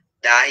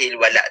dahil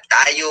wala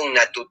tayong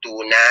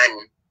natutunan.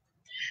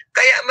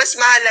 Kaya mas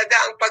mahalaga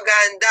ang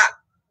paghahanda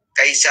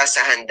kaysa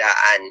sa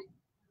handaan.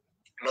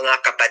 Mga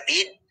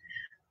kapatid,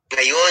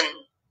 ngayon,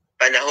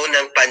 panahon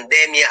ng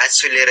pandemya at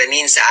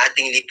suliranin sa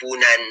ating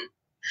lipunan,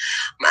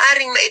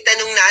 maaring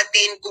maitanong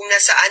natin kung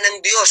nasaan ang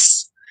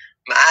Diyos.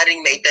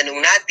 Maaring maitanong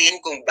natin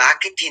kung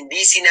bakit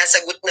hindi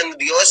sinasagot ng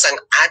Diyos ang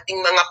ating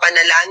mga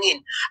panalangin.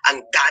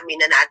 Ang dami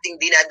na nating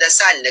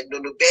dinadasal,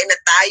 naglulubena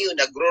tayo,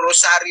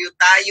 nagro-rosaryo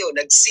tayo,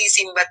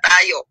 nagsisimba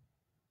tayo.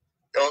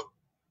 No?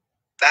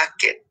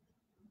 Bakit?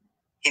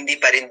 Hindi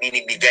pa rin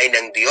binibigay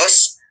ng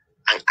Diyos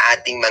ang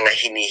ating mga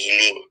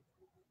hinihiling.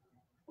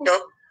 No?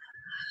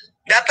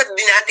 Dapat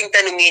din nating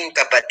tanungin,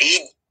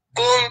 kapatid,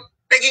 kung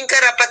naging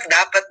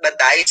karapat-dapat ba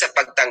tayo sa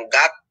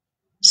pagtanggap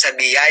sa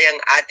biyayang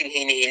ating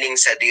hinihiling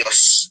sa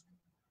Diyos?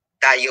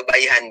 Tayo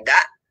ba'y handa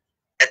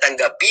na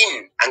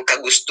tanggapin ang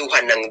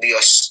kagustuhan ng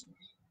Diyos?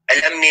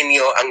 Alam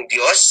ninyo, ang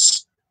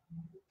Diyos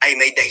ay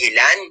may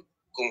dahilan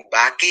kung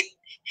bakit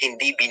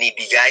hindi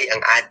binibigay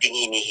ang ating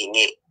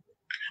hinihingi.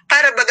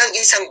 Para bagang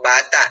isang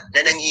bata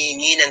na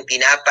nanghihingi ng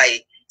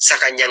tinapay sa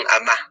kanyang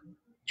ama.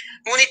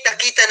 Ngunit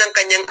nakita ng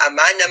kanyang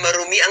ama na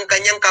marumi ang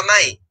kanyang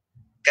kamay.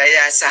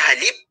 Kaya sa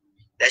halip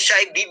na siya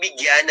ay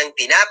bibigyan ng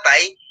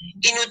tinapay,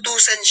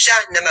 inutusan siya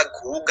na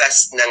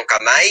maghugas ng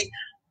kamay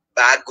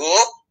bago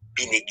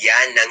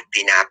binigyan ng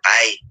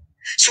tinapay.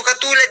 So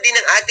katulad din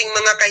ng ating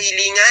mga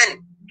kahilingan,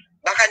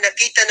 baka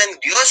nakita ng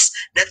Diyos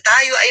na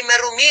tayo ay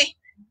marumi,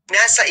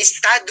 nasa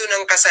estado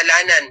ng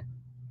kasalanan.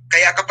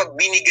 Kaya kapag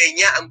binigay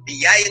niya ang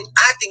biyayang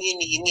ating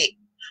hinihingi,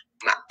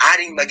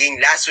 maaring maging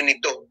laso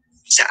nito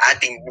sa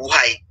ating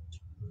buhay.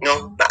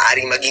 No?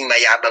 Maaring maging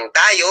mayabang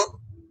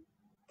tayo,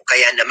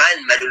 kaya naman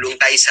malulung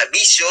tayo sa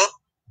bisyo,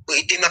 o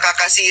ito'y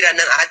makakasira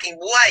ng ating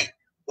buhay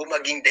o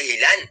maging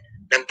dahilan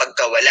ng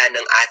pagkawala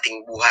ng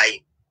ating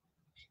buhay.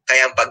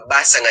 Kaya ang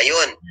pagbasa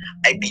ngayon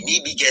ay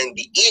binibigyang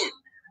diin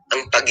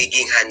ang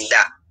pagiging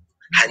handa.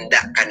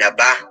 Handa ka na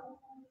ba?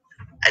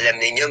 Alam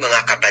niyo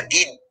mga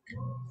kapatid,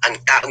 ang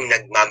taong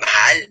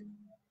nagmamahal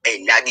ay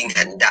laging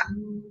handa.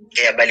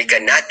 Kaya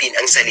balikan natin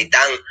ang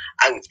salitang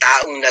ang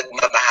taong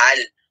nagmamahal,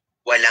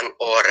 walang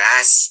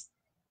oras.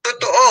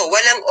 Totoo,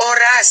 walang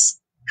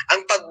oras.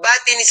 Ang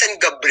pagbati ni San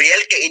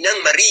Gabriel kay Inang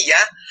Maria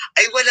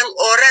ay walang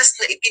oras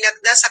na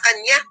itinakda sa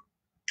kanya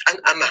ang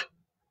Ama.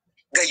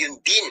 Gayon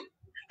din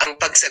ang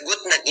pagsagot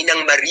ng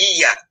Inang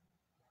Maria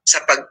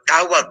sa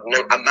pagtawag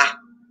ng Ama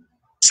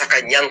sa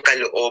kanyang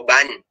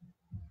kalooban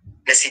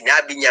na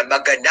sinabi niya,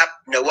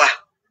 maganap nawa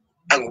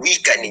ang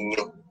wika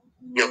ninyo.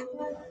 No?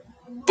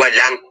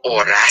 Walang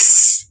oras.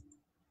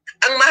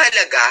 Ang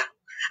mahalaga,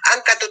 ang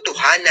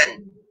katotohanan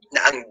na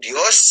ang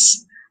Diyos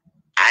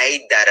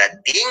ay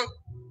darating,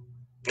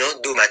 no,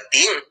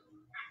 dumating.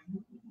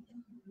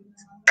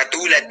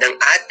 Katulad ng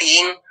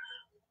ating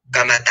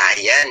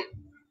kamatayan.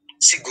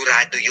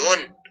 Sigurado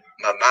yon,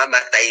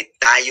 mamamatay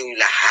tayong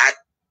lahat.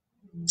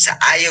 Sa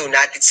ayaw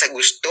natin sa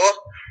gusto,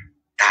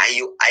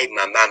 tayo ay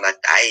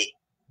mamamatay.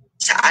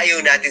 Sa ayaw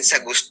natin sa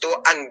gusto,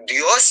 ang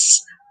Diyos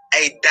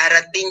ay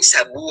darating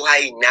sa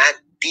buhay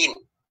natin.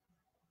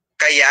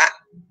 Kaya,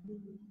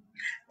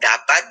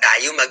 dapat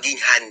tayo maging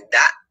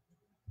handa,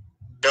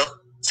 no,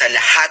 sa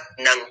lahat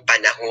ng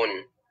panahon.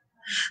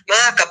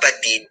 Mga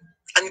kapatid,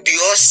 ang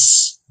Diyos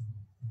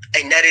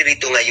ay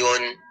naririto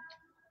ngayon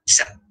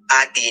sa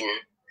atin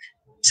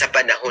sa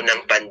panahon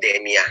ng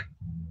pandemya.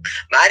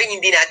 Maaring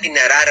hindi natin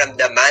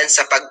nararamdaman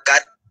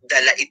sapagkat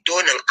dala ito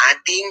ng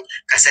ating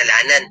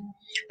kasalanan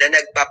na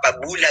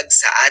nagpapabulag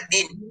sa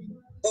atin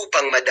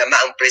upang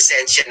madama ang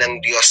presensya ng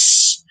Diyos.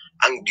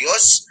 Ang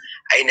Diyos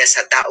ay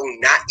nasa taong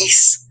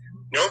nais,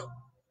 no?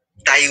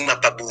 Tayong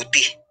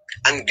mapabuti.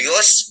 Ang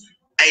Diyos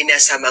ay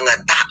nasa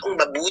mga taong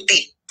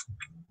mabuti.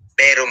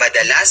 Pero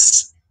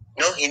madalas,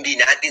 no, hindi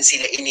natin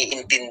sila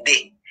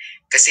iniintindi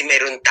kasi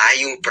meron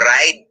tayong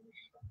pride,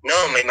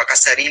 no? May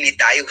makasarili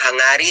tayong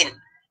hangarin.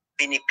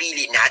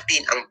 Pinipili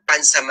natin ang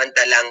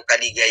pansamantalang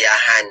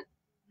kaligayahan.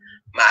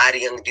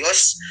 Maaring ang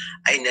Diyos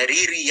ay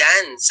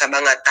naririyan sa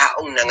mga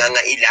taong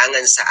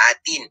nangangailangan sa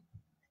atin.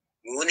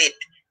 Ngunit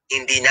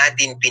hindi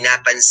natin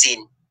pinapansin.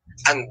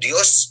 Ang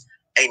Diyos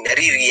ay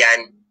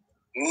naririyan,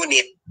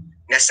 ngunit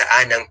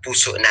nasaan ang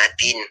puso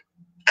natin.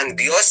 Ang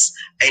Diyos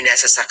ay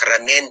nasa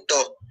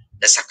sakramento,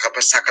 nasa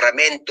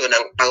sakramento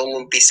ng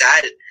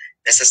pangungumpisal,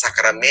 nasa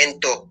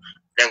sakramento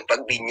ng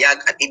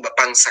pagbinyag at iba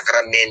pang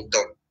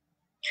sakramento.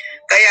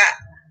 Kaya,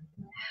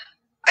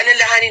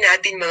 alalahanin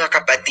natin mga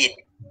kapatid,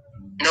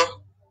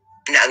 no,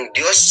 na ang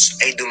Diyos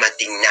ay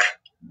dumating na.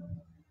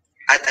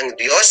 At ang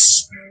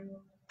Diyos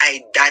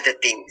ay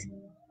dadating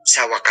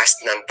sa wakas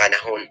ng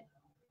panahon.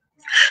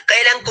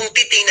 Kaya lang kung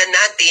titingnan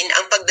natin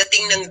ang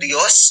pagdating ng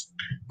Diyos,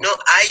 no,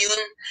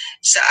 ayon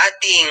sa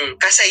ating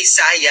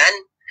kasaysayan,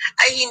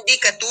 ay hindi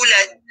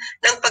katulad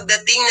ng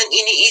pagdating ng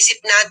iniisip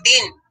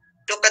natin.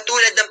 No,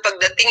 katulad ng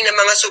pagdating ng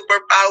mga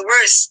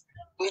superpowers.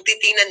 Kung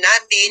titingnan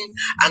natin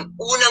ang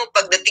unang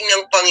pagdating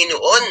ng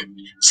Panginoon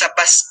sa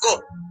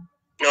Pasko,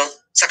 no,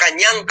 sa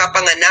kanyang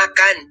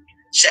kapanganakan,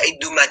 siya ay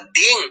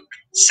dumating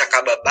sa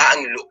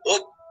kababaang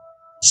loob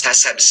sa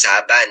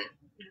sabsaban.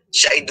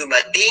 Siya ay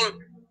dumating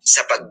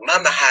sa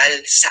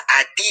pagmamahal sa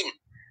atin.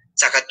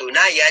 Sa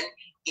katunayan,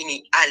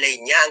 inialay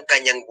niya ang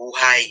kanyang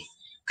buhay.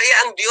 Kaya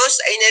ang Diyos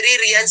ay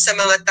naririyan sa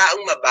mga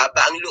taong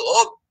mababa ang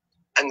loob.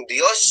 Ang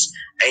Diyos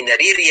ay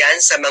naririyan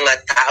sa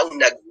mga taong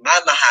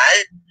nagmamahal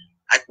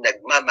at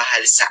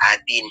nagmamahal sa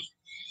atin.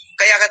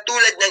 Kaya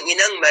katulad ng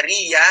Inang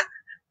Maria,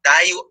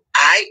 tayo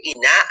ay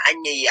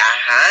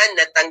inaanyayahan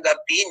na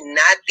tanggapin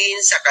natin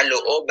sa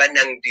kalooban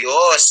ng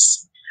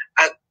Diyos.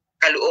 Ang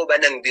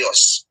kalooban ng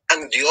Diyos.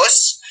 Ang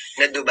Diyos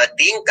na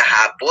dumating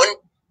kahapon,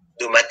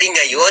 dumating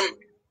ngayon,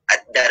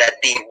 at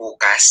darating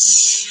bukas.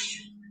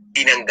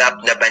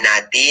 Tinanggap na ba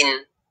natin?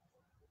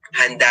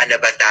 Handa na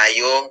ba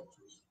tayo?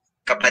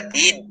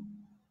 Kapatid,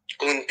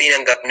 kung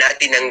tinanggap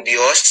natin ang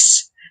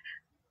Diyos,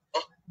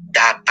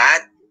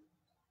 dapat,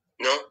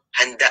 no,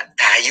 handa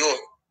tayo.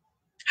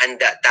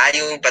 Handa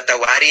tayong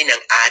patawarin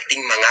ang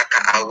ating mga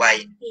kaaway.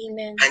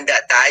 Amen. Handa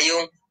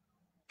tayong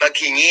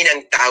maghingi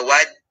ng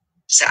tawad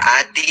sa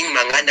ating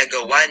mga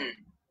nagawan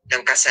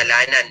ng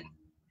kasalanan.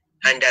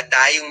 Handa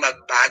tayong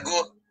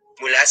magbago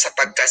mula sa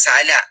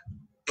pagkasala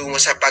tungo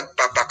sa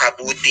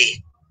pagpapakabuti.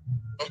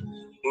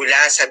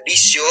 Mula sa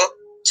bisyo,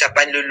 sa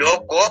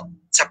panluloko,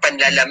 sa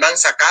panlalamang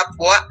sa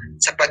kapwa,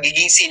 sa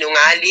pagiging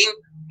sinungaling,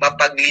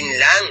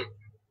 mapaglinlang,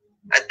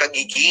 at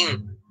pagiging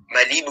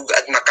malibog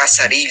at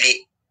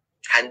makasarili.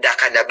 Handa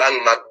ka na bang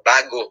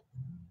magbago?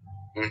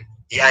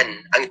 Yan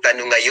ang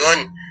tanong ngayon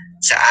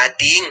sa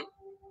ating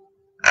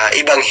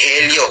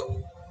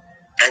ebanghelyo.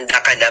 Handa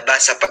ka na ba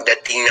sa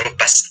pagdating ng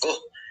Pasko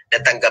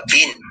na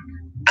tanggapin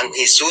ang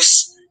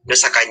Jesus no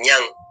sa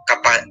kanyang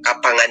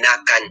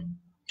kapanganakan?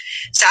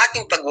 Sa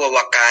aking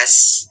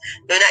pagwawakas,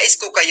 no, nais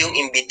ko kayong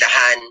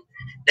imbitahan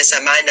na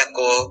samahan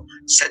ako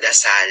sa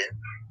dasal.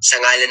 Sa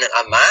ngalan ng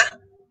Ama,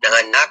 ng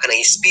Anak, ng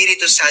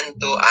Espiritu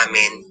Santo.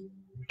 Amen.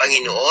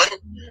 Panginoon,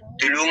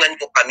 tulungan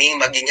mo kaming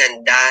maging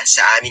handa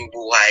sa aming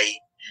buhay.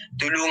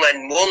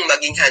 Tulungan mong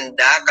maging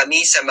handa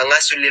kami sa mga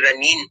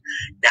suliranin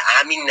na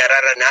aming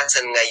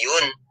nararanasan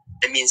ngayon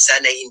na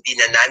minsan ay hindi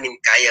na namin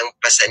kayang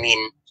pasanin.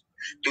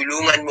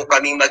 Tulungan mo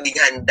kaming maging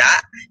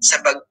handa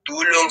sa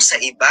pagtulong sa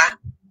iba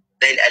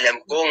dahil alam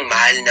kong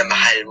mahal na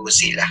mahal mo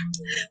sila.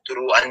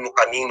 Turuan mo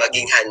kaming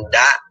maging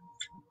handa,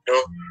 no,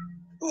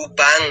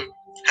 upang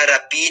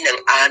harapin ang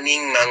aming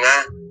mga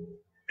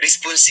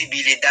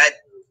responsibilidad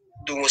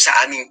tungo sa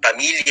aming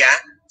pamilya,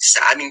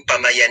 sa aming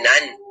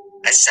pamayanan,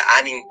 at sa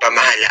aming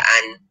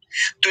pamahalaan.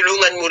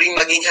 Tulungan mo ring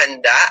maging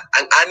handa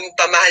ang aming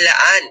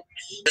pamahalaan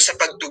sa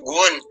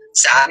pagtugon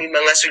sa aming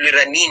mga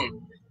suliranin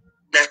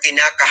na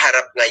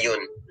kinakaharap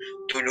ngayon.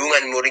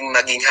 Tulungan mo ring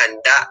maging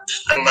handa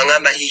ang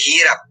mga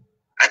mahihirap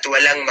at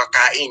walang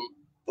makain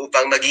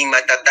upang maging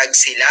matatag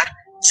sila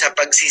sa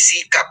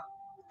pagsisikap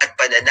at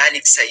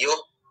pananalig sa iyo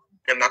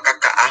na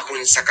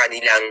makakaahon sa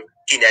kanilang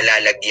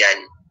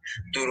kinalalagyan.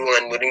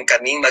 Tulungan mo rin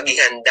kaming maging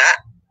handa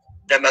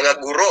na mga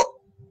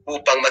guro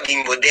upang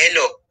maging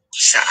modelo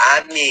sa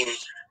aming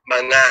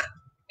mga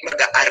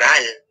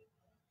mag-aaral.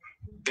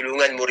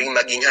 Tulungan mo rin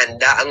maging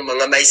handa ang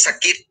mga may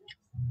sakit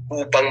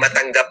upang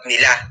matanggap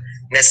nila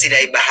na sila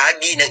ay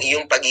bahagi ng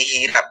iyong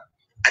paghihirap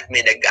at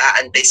may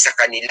nag-aantay sa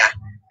kanila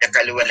na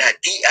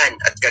kaluwalhatian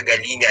at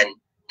kagalingan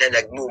na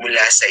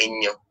nagmumula sa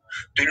inyo.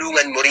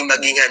 Tulungan mo rin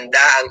maging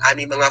handa ang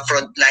aming mga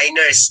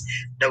frontliners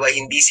na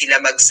hindi sila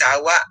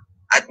magsawa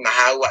at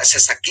mahawa sa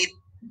sakit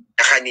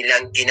na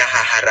kanilang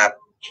kinahaharap.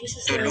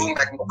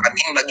 Tulungan mo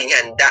kaming maging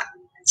handa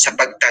sa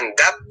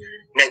pagtanggap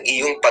ng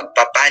iyong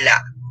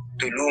pagpapala.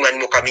 Tulungan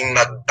mo kaming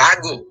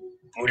magbago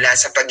mula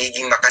sa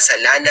pagiging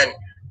makasalanan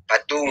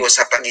patungo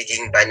sa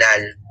pagiging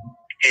banal.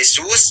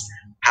 Jesus,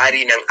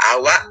 Hari ng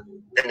awa,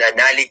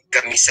 nananalig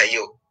kami sa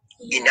iyo.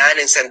 Ina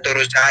ng Santo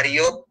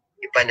Rosario,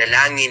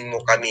 ipanalangin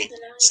mo kami.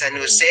 San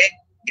Jose,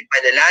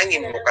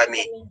 ipanalangin mo kami.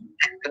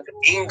 Santo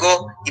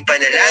Domingo,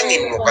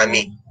 ipanalangin mo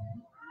kami.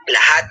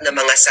 Lahat ng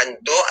mga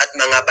santo at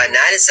mga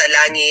banal sa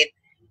langit,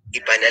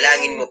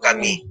 ipanalangin mo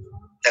kami.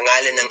 Sa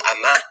ngalan ng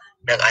Ama,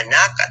 ng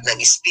Anak at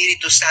ng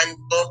Espiritu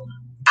Santo.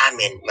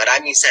 Amen.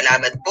 Maraming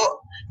salamat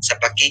po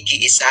sa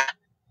pakikiisa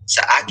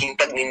sa aking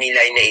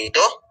pagninilay na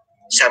ito.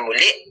 Sa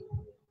muli,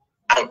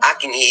 ang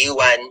aking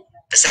iiwan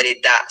na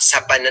salita,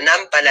 sa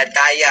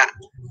pananampalataya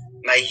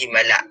may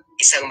himala.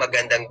 Isang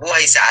magandang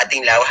buhay sa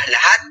ating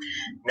lahat.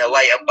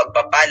 Naway ang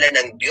pagpapala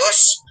ng Diyos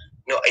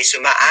no ay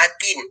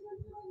sumaatin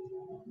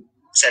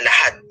sa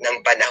lahat ng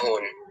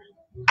panahon.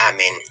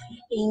 Amen.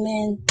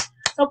 Amen.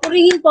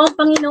 Papurihin po ang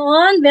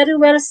Panginoon. Very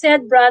well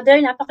said,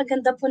 brother.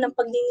 Napakaganda po ng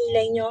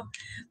pagninilay nyo.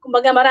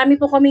 Kumbaga, marami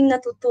po kaming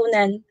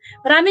natutunan.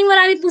 Maraming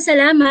po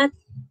salamat.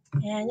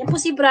 Ayan, yan po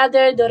si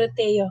Brother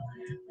Doroteo.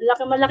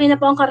 Malaki na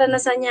po ang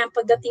karanasan niya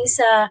pagdating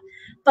sa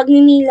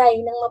pagninilay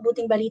ng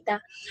mabuting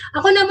balita.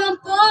 Ako naman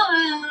po,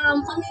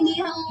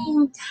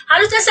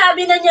 halos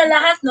nasabi na niya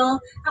lahat, no?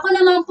 Ako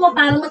naman po,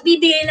 parang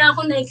magbibigay na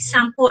ako ng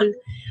example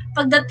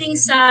pagdating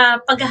sa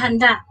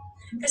paghahanda.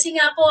 Kasi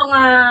nga po,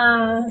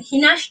 ang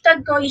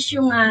hinashtag ko is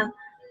yung,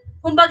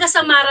 kumbaga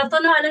sa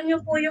marathon, no? Alam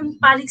niyo po yung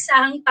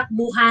paligsahang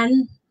takbuhan.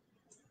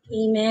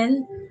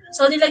 Amen?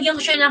 So, nilagyan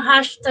ko siya ng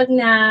hashtag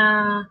na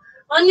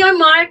on your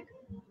mark,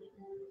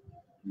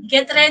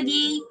 get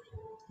ready,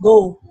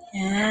 go.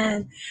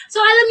 Yan. So,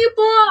 alam niyo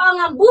po,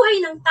 ang buhay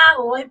ng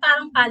tao ay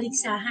parang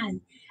paligsahan.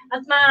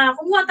 At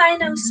kumuha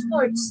tayo ng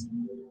sports.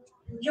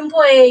 Yung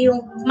po yung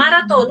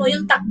marathon o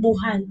yung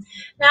takbuhan.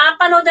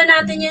 Napanood na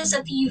natin yan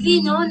sa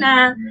TV, no,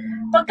 na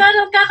pagka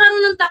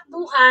nagkakaroon ng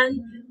takbuhan,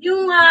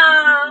 yung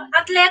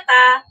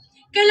atleta,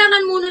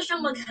 kailangan muna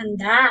siyang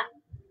maghanda.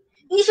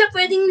 Hindi siya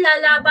pwedeng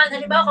lalaban,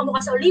 halimbawa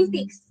kamukha sa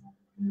Olympics.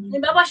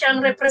 Halimbawa siya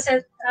ang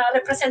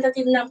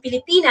representative ng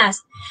Pilipinas.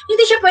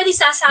 Hindi siya pwedeng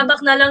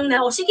sasabak na lang na,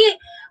 sige,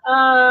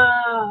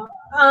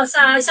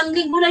 sa isang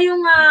linggo na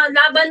yung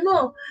laban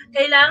mo.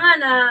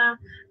 Kailangan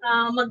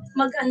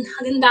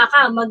maghanda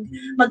ka,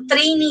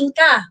 mag-training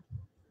ka.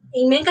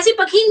 Amen? Kasi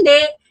pag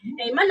hindi,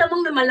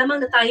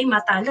 malamang na tayo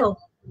matalo.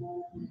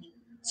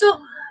 So,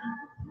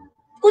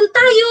 kung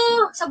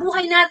tayo sa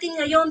buhay natin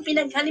ngayon,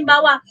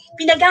 halimbawa,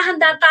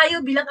 pinaghahanda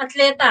tayo bilang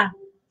atleta.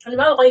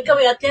 Halimbawa, kung ikaw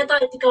ay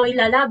atleta at ikaw ay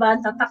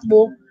lalaban,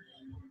 tatakbo,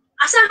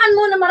 asahan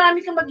mo na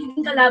marami kang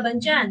magiging kalaban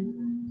dyan.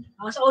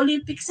 Sa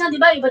Olympics na, di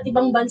ba, iba't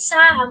ibang bansa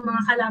ang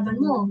mga kalaban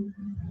mo.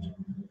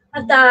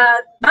 At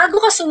bago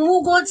ka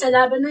sumugod sa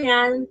laban na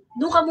yan,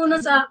 doon ka muna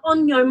sa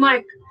on your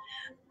mark.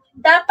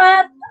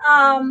 Dapat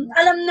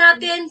alam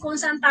natin kung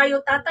saan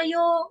tayo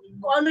tatayo,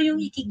 kung ano yung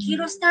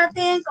ikikilos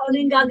natin, kung ano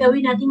yung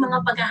gagawin natin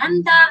mga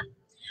paghahanda.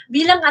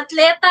 Bilang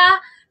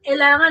atleta,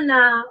 kailangan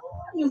na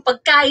yung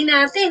pagkain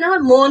natin,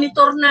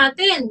 monitor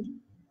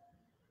natin.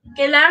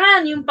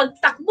 Kailangan yung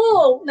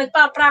pagtakbo,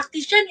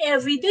 nagpa-practice yan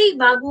everyday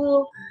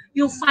bago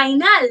yung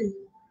final.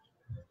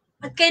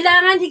 At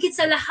kailangan higit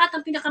sa lahat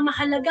ang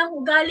pinakamahalagang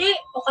ugali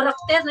o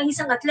karakter ng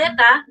isang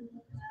atleta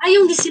ay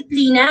yung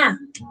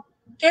disiplina.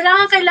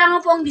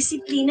 Kailangan po ang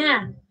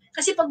disiplina.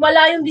 Kasi pag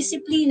wala yung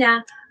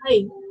disiplina,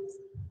 ay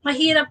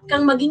mahirap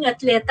kang maging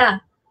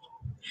atleta.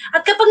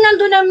 At kapag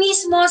nandun na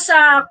mismo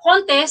sa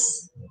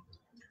contest,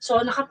 so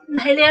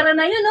nahilera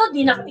na yun, no?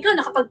 Ikaw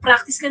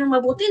nakapag-practice ka ng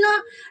mabuti, no?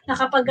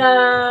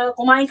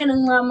 Kumain ka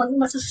ng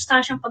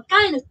masusustansyang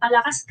pagkain,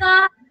 nagpalakas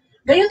ka.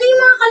 Gayon din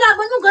yung mga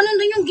kalaban mo, ganun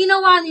din yung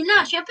ginawa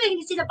nila. Syempre,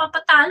 hindi sila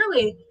papatalo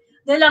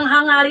Dahil ang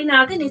hangarin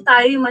natin,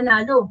 tayo yung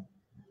manalo.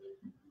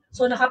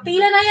 So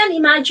nakapila na yan,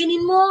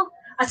 imaginein mo,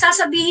 at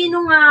sasabihin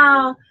nung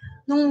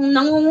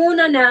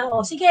nangunguna na,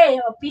 sige,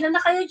 pila na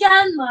kayo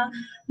dyan,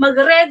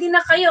 mag-ready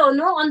na kayo,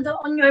 no?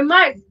 On your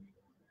mark.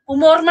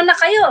 Umorma na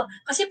kayo.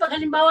 Kasi pag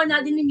halimbawa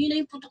nadinig nyo na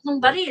yung putok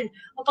ng baril,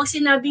 o pag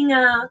sinabing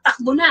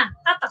takbo na,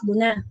 tatakbo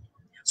na.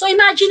 So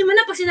imagine mo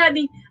na pag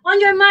sinabing, on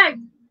your mark,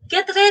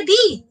 get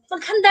ready,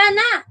 maghanda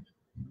na.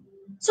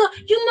 So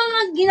yung mga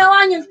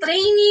ginawa niyang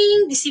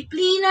training,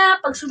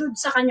 disiplina, pagsunod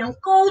sa kanyang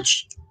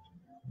coach,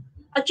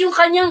 at yung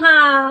kanyang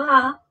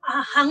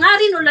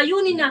hangarin o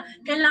layunin na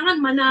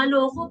kailangan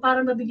manalo ko para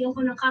mabigyan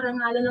ko ng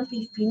karangalan ng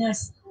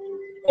Pilipinas.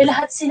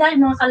 Lahat sila,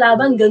 yung mga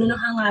kalaban, ganun ang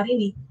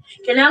hangarin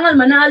Kailangan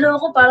manalo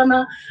ako para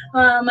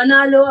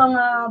manalo ang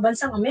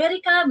bansang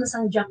Amerika,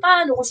 bansang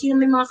Japan, o kung sino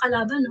may mga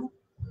kalaban. No?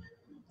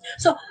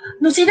 So,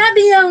 nung sinabi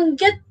niyang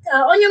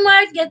on your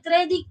mark, get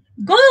ready,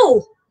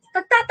 go!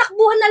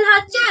 Tagtatakbuhan na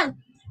lahat yan.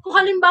 Kung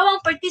halimbawa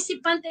ang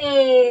participant 20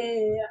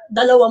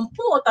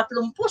 o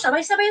 30,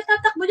 sabay-sabay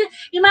tatakbo dyan.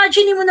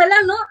 Imagine mo na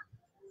lang, no?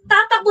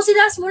 Tatakbo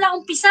sila mula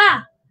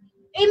umpisa.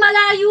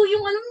 Malayo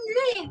yung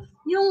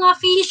yung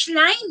finish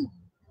line.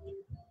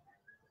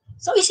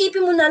 So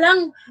isipin mo na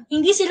lang,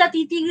 hindi sila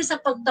titigil sa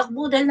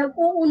pagtakbo dahil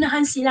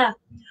nag-uunahan sila.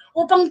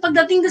 Upang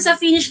pagdating doon sa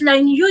finish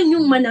line, yun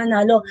yung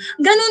mananalo.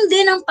 Ganon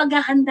din ang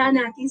paghahanda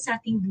natin sa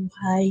ating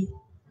buhay.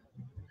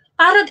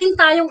 Para din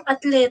tayong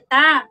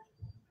atleta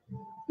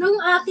ng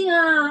ating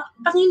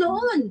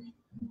Panginoon.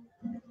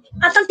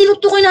 At ang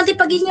tinutukoy natin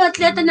pagiging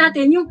atleta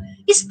natin, yung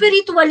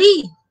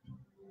spiritually.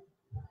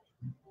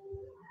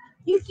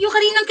 Yung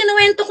kaninang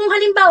kinuwento kong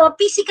halimbawa,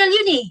 physical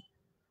yun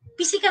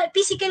Physical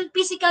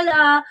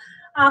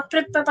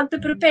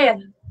pag-prepare.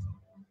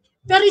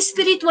 Pero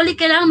spiritually,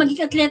 kailangan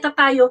maging atleta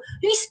tayo.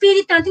 Yung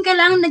spirit natin,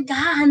 kailangan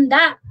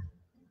naghahanda.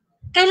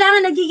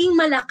 Kailangan nagiging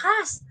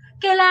malakas.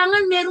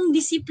 Kailangan merong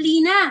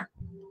disiplina.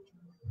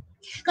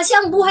 Kasi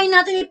ang buhay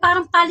natin ay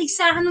parang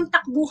paligsahan ng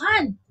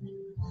takbuhan.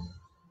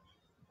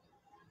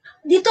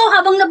 Dito,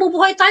 habang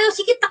nabubuhay tayo,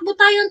 sige, takbo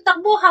tayo ng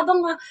takbo.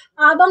 Habang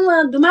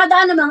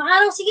dumadaan ng mga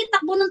araw, sige,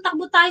 takbo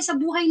tayo sa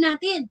buhay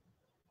natin.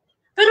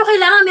 Pero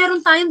kailangan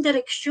meron tayong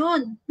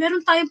direksyon.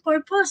 Meron tayong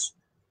purpose.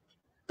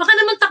 Baka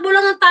naman takbo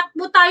lang ng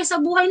takbo tayo sa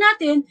buhay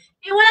natin,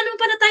 wala naman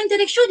pala tayong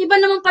direksyon. Iba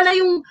naman pala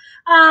yung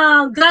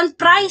grand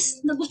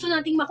prize na gusto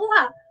nating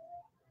makuha.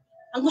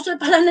 Ang gusto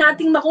pala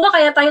nating makuha,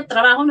 kaya tayo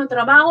trabaho ng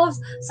trabaho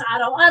sa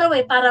araw-araw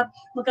para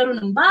magkaroon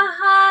ng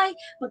bahay,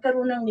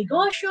 magkaroon ng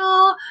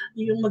negosyo,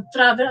 yung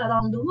mag-travel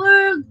around the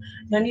world,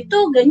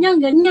 ganito, ganyan,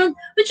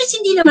 which is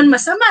hindi naman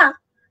masama.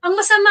 Ang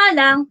masama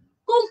lang,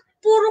 kung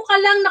puro ka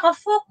lang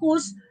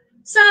nakafocus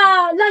sa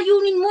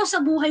layunin mo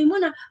sa buhay mo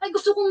na, ay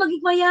gusto kong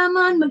maging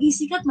mayaman, maging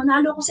sikat,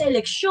 manalo ako sa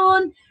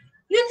eleksyon,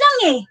 yun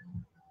lang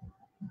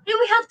And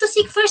we have to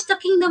seek first the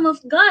kingdom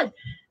of God.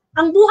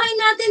 Ang buhay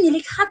natin,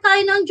 nilikha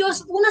tayo ng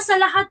Diyos, una sa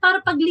lahat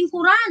para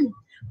paglingkuran.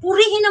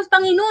 Purihin ang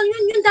Panginoon.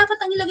 Yun dapat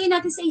ang ilagay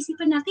natin sa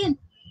isipan natin.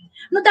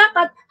 No,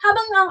 dapat,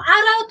 habang ang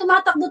araw,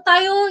 tumatakbo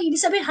tayo, ibig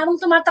sabihin, habang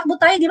tumatakbo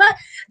tayo, di ba,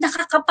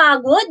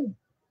 nakakapagod.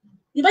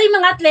 Di ba, yung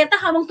mga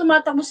atleta, habang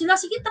tumatakbo sila,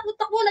 sige,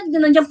 takbo-takbo,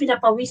 nandiyan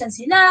pinapawisan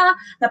sila,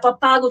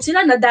 napapagod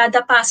sila,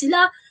 nadadapa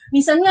sila.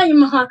 Minsan nga,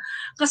 yung mga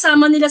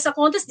kasama nila sa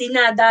contest,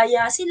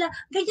 dinadaya sila.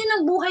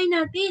 Ganyan ang buhay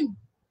natin.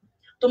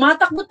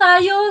 Tumatakbo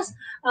tayo,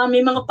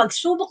 may mga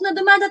pagsubok na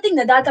dumadating,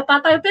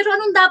 nadadapa tayo, pero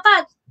anong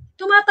dapat?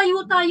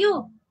 Tumatayo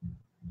tayo.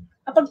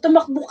 Kapag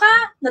tumakbo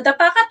ka,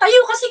 nadapa ka, tayo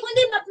kasi kung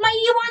hindi,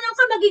 maiiwanan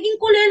ka, magiging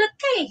kulelat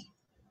ka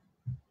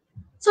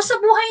So sa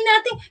buhay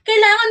natin,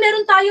 kailangan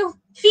meron tayo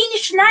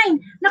finish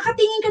line.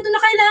 Nakatingin ka doon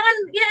na kailangan,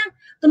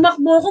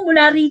 tumakbo ko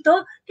mula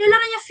rito,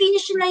 kailangan niya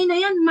finish line na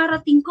yan,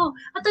 marating ko.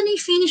 At ano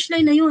yung finish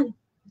line na yun?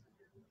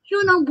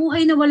 Yun ang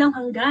buhay na walang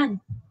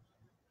hanggan.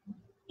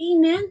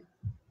 Amen?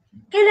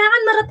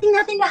 Kailangan marating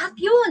natin lahat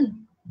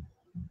yun.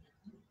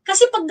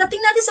 Kasi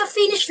pagdating natin sa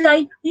finish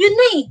line, yun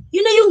na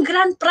Yun na yung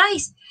grand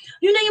prize.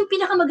 Yun na yung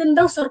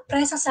pinakamagandang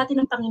sorpresa sa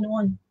atin ng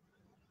Panginoon.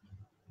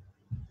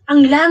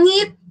 Ang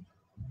langit,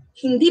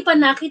 hindi pa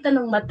nakita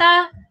ng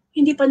mata,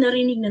 hindi pa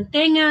narinig ng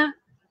tenga,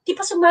 hindi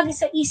pa sumagi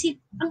sa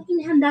isip ang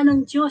inihanda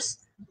ng Diyos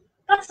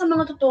para sa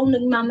mga totoong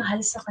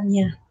nagmamahal sa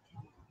Kanya.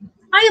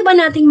 Ayaw ba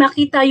nating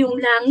makita yung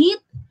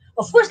langit?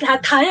 Of course,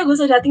 lahat tayo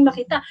gusto nating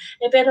makita.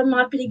 Pero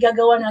mga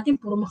pinigagawa natin,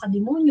 puro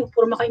makademonyo,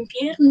 puro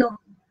makaimpyerno.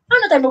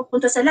 Paano tayo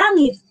magpunta sa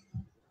langit?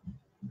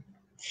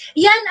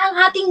 Yan ang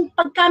ating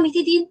pagkamit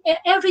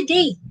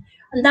everyday.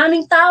 Ang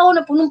daming tao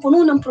na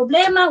punong-puno ng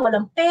problema,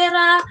 walang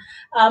pera,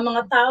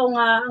 mga taong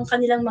ang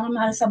kanilang mga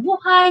mahal sa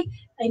buhay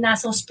ay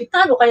nasa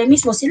ospital o kaya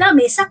mismo sila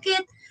may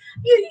sakit.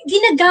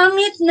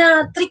 Ginagamit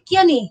na trick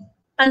yan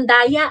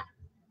pandaya,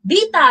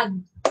 bitag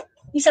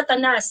ni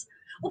Satanas.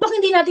 Upang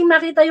hindi natin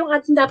makita yung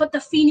ating dapat na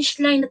finish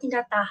line na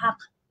tinatahak.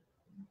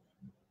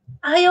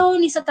 Ayaw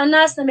ni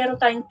Satanas na meron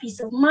tayong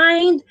peace of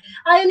mind.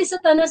 Ayaw ni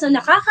Satanas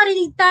na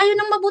nakakarinig tayo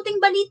ng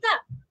mabuting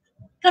balita.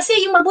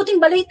 Kasi yung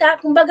mabuting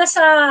balita, kumbaga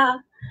sa,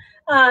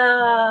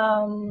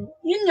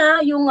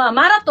 yung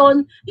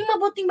marathon, yung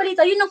mabuting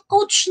balita, yun ang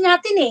coach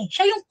natin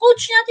Siya yung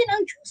coach natin,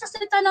 ang Diyos, sa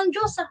salita ng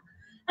Diyos.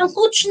 Ang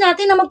coach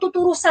natin na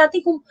magtuturo sa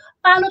atin kung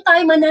paano tayo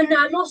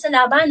mananalo sa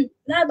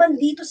laban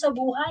dito sa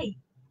buhay.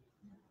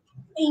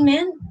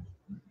 Amen?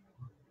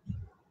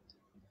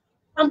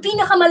 Ang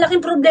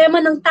pinakamalaking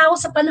problema ng tao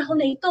sa panahon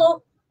na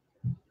ito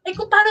ay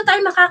kung paano tayo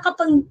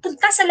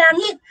makakapunta sa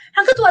langit.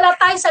 Hanggat wala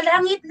tayo sa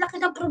langit, laki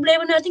ng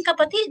problema natin,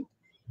 kapatid.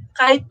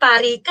 Kahit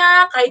pari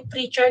ka, kahit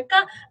preacher ka,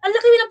 ang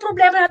laki ng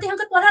problema natin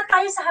hanggat wala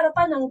tayo sa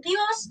harapan ng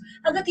Diyos,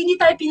 hanggat hindi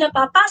tayo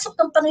pinapapasok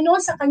ng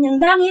Panginoon sa kanyang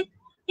langit.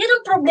 Yan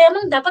ang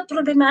problemang dapat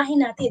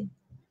problemahin natin.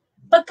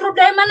 Pag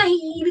problema na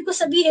ibig ko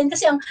sabihin,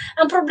 kasi ang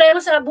problema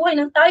sa buhay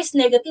ng tao is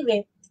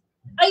negative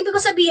ay ibig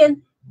ko sabihin,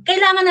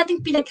 kailangan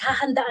natin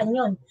pinaghahandaan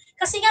yon.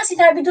 Kasi nga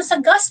sinabi doon sa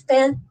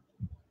gospel,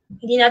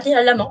 hindi natin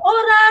alam ang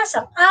oras,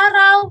 ang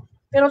araw,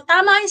 pero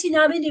tama yung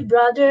sinabi ni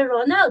Brother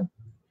Ronald.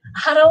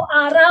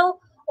 Araw-araw,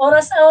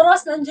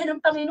 oras-oras, nandiyan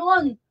ang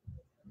Panginoon.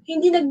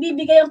 Hindi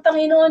nagbibigay ang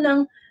Panginoon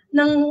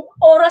ng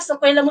oras na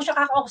kailan mo siya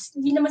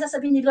kakausap. Hindi naman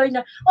sasabihin ni Lord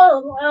na,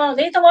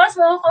 ganitong oras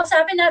mo ako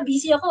kausapin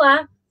busy ako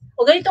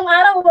O ganitong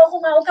araw,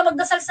 huwag ka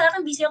magdasal sa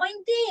akin, busy ako.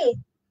 Hindi.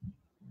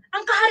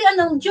 Ang kaharian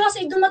ng Diyos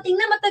ay dumating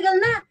na, matagal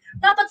na.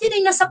 Dapat yun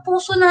ay nasa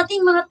puso nating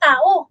mga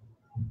tao.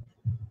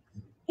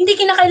 Hindi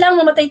kinakailangan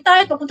mamatay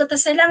tayo, papunta tayo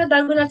sa langit,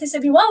 bago natin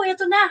sabihin, wow,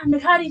 ito na,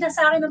 naghari na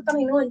sa akin ng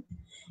Panginoon.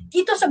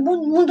 Dito sa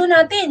mundo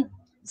natin,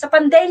 sa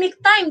pandemic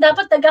time,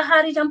 dapat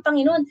naghahari ng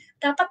Panginoon.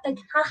 Dapat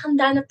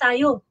naghahanda na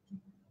tayo.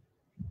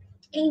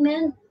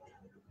 Amen.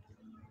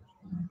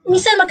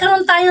 Minsan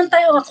magkaroon tayo ng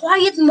a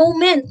quiet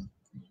moment.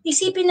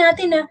 Isipin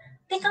natin na,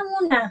 teka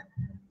muna,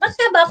 ba't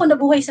nga ba ako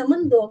nabuhay sa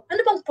mundo? Ano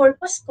bang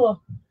purpose ko?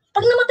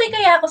 Pag namatay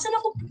kaya ako, saan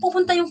ako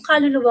pupunta yung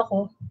kaluluwa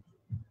ko?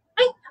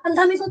 Ay, ang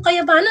dami kong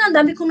kayabanan, ang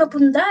dami kong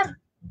napundar.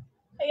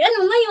 Ay,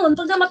 ano ngayon?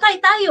 Pag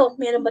namatay tayo,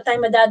 meron ba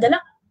tayong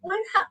madadala?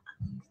 Wala.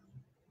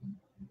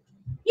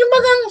 Yung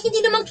bagang hindi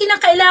naman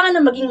kinakailangan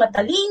na maging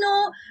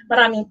matalino,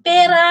 maraming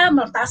pera,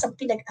 mataas ang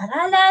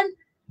pinag-aralan,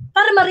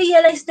 para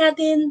ma-realize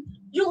natin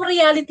yung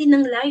reality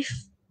ng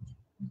life.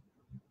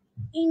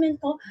 Amen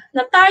po.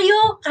 Na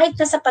tayo, kahit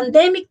nasa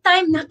pandemic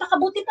time,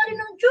 napakabuti pa rin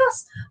ng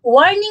Diyos.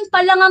 Warning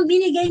pa lang ang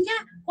binigay niya.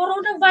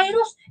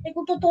 Coronavirus.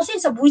 Kung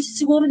tutusin, sa buwis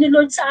siguro ni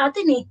Lord sa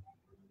atin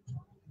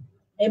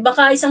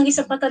Baka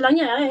isang-isa pa lang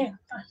niya,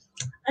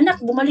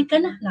 anak, bumalik ka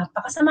na.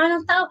 Napakasama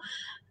ng tao.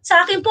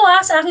 Sa akin po,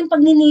 sa aking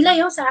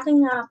pagninilay, sa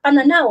aking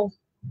pananaw.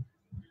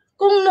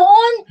 Kung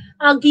noon,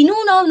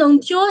 ginunaw ng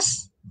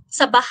Diyos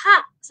sa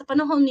baha, sa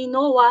panahon ni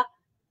Noah,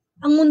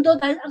 ang mundo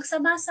dahil ang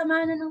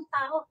sama-sama na ng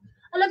tao.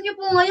 Alam niyo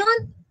po ngayon,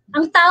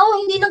 ang tao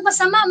hindi lang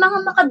masama,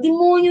 mga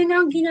makademonyo na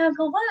ang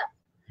ginagawa.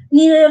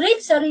 Nire-rape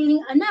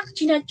sariling anak,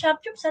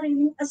 chinachap-chop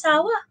sariling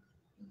asawa.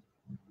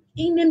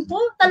 Amen po,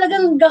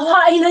 talagang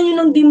gawain na yun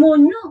ng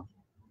demonyo.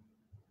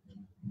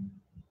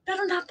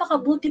 Pero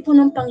napakabuti po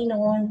ng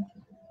Panginoon.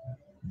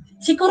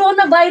 Si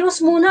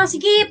coronavirus muna,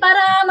 sige,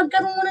 para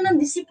magkaroon muna ng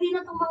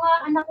disiplina ng mga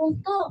anak kong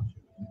to.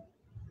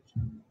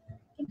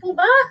 Ito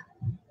ba?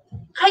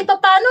 Kahit pa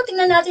paano,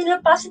 tingnan natin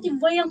na positive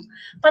way ang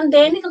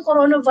pandemic, ang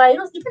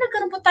coronavirus. Di ba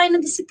nagkaroon po tayo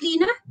ng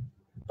disiplina?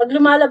 Pag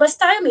lumalabas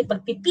tayo, may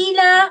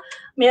pagpipila,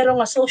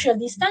 merong social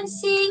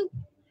distancing.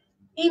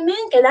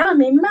 Amen. Kailangan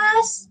may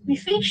mask, may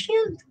face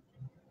shield.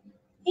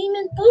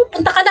 Amen po.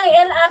 Punta ka ng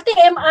LRT,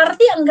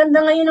 MRT, ang ganda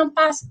ngayon ng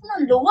pasok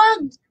ng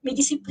luwag. May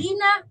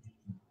disiplina.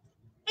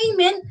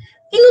 Amen.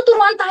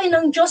 Tinuturuan tayo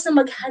ng Diyos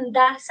na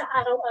maghanda sa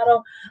araw-araw.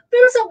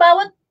 Pero sa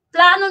bawat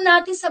plano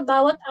natin sa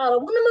bawat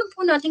araw, huwag naman po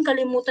natin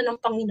kalimutan ng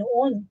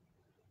Panginoon.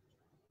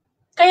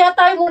 Kaya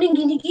tayo muling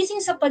ginigising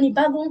sa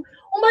panibagong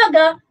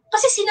umaga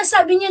kasi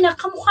sinasabi niya na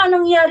kamukha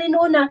nangyari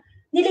noon na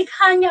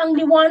nilikha niya ang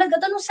liwanag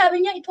at anong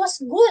sabi niya, it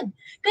was good.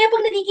 Kaya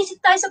pag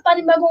nagigising tayo sa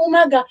panibagong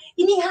umaga,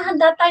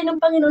 inihahanda tayo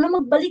ng Panginoon na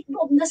magbalik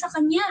loob na sa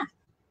Kanya.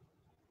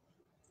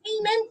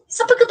 Amen?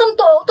 Sapagkat ang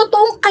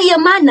totoong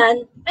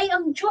kayamanan ay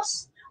ang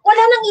Diyos.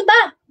 Wala nang iba.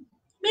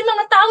 May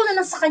mga tao na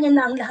nasa Kanya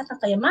na ang lahat ng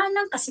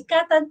kayamanan,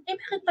 kasikatan,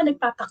 bakit pa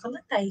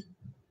nagpapakamatay?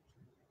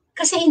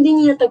 Kasi hindi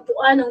niya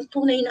tagpuan ang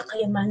tunay na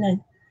kayamanan.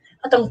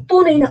 At ang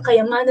tunay na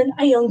kayamanan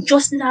ay ang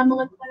Diyos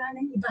lamang at wala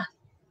nang iba.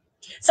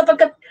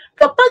 Sapagkat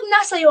kapag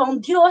nasa iyo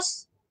ang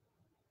Diyos,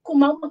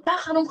 kung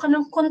magkakaroon ka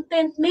ng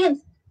contentment,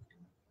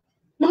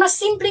 mga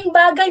simpleng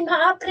bagay,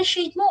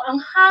 ma-appreciate mo ang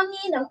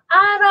hangin, ang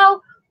araw.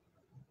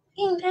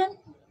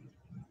 Amen.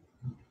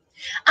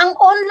 Ang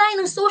online,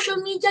 ang social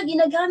media,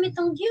 ginagamit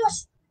ng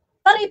Diyos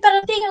para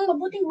iparating ang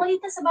mabuting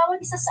balita sa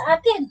bawat isa sa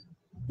atin.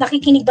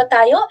 Nakikinig ba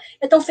tayo?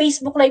 Itong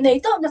Facebook Live na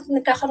ito,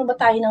 nagkakaroon ba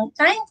tayo ng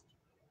time?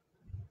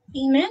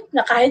 Amen.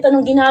 Na kahit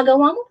anong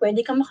ginagawa mo,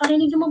 pwede kang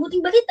makarinig ng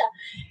mabuting balita.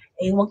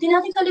 Huwag din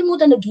natin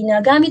kalimutan na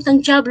ginagamit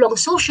ng diablo ang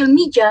social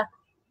media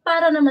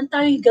para naman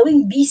tayo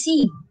gawing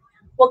busy.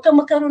 Huwag kang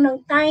magkaroon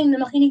ng time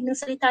na makinig ng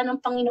salita ng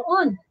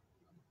Panginoon.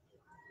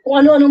 Kung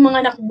ano-anong mga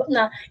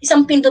na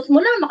isang pindot mo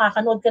lang,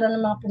 makakanood ka na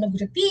ng mga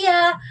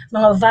pornografiya,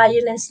 mga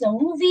violence na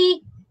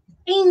movie.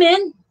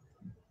 Amen.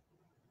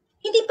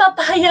 Hindi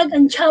papahayag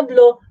ang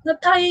diablo na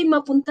tayo'y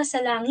mapunta sa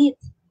langit.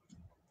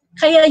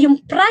 Kaya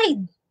yung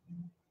pride,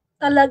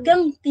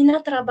 talagang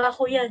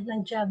tinatrabaho yan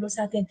ng diablo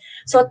sa atin.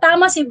 So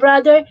tama si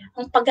brother,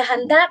 ang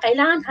paghahanda,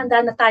 kailangan handa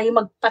na tayo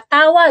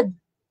magpatawad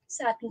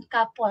sa ating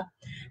kapwa.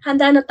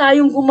 Handa na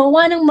tayong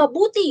gumawa ng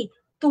mabuti,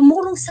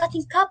 tumulong sa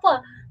ating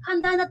kapwa.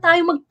 Handa na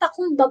tayong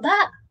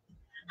magpakumbaba.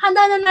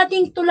 Handa na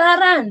nating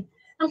tularan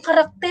ang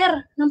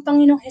karakter ng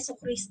Panginoong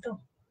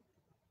Hesukristo.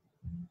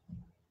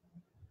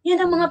 Yan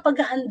ang mga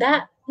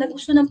paghahanda na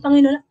gusto ng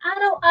Panginoon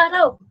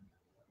araw-araw.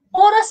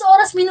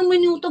 Oras-oras,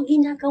 minuto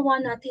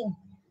ginagawa natin.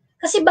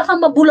 Kasi baka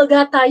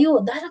mabulaga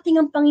tayo,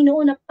 darating ang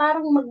Panginoon na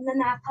parang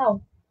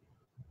magnanakaw.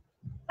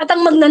 At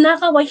ang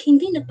magnanakaw ay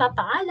hindi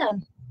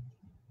nagpapaalam.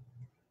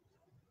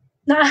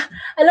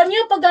 Alam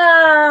niyo, pag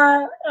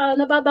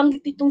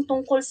nababanggit itong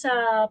tungkol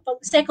sa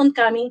second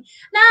coming,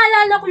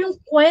 naalala ko yung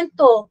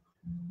kwento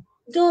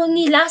doon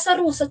ni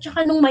Lazarus at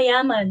saka nung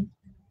mayaman.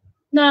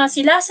 Na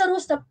si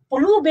Lazarus na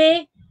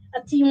pulube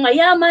at yung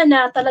mayaman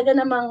na talaga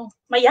namang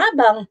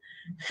mayabang.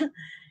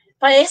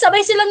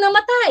 Sabay silang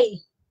namatay.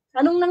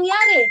 Anong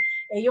nangyari?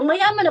 Yung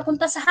mayaman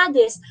napunta sa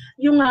Hades,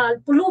 yung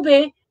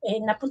pulube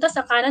napunta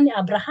sa kanan ni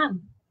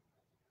Abraham.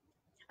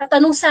 At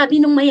anong sabi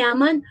ng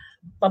mayaman?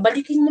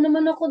 Pabalikin mo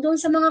naman ako doon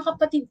sa mga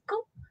kapatid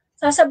ko.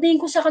 Sasabihin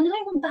ko sa kanila,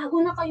 bago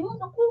na kayo.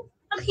 Ako,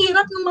 ang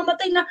hirap nung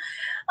mamatay na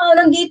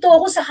nandito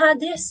ako sa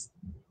Hades.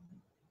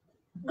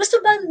 Gusto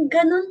ba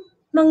ganun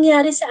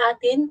mangyari sa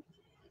atin?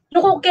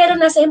 Yung kung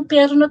kailan nasa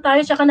impyerno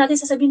tayo, tsaka natin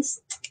sasabihin,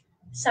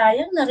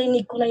 sayang,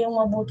 narinig ko na yung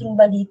mabuting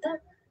balita.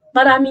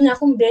 Marami na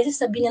akong beses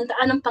na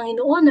binantaan ng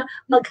Panginoon na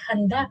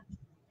maghanda.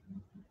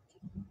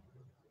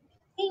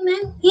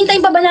 Amen.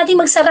 Hintayin pa ba natin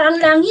magsara ang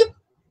langit?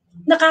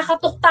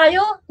 Nakakatok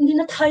tayo, hindi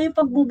na tayo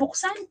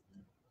pagbubuksan.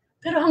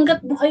 Pero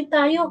hanggat buhay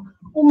tayo,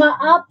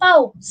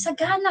 umaapaw,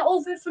 sagana,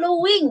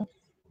 overflowing.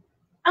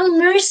 Ang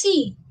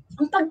mercy,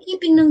 ang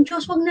pag-ibig ng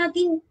Diyos, huwag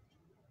natin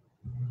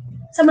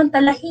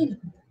samantalahin.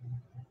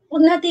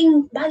 Huwag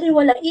nating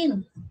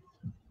baliwalain.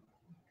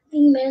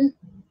 Amen.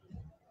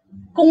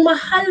 Kung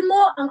mahal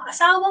mo ang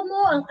asawa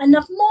mo, ang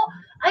anak mo,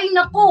 ay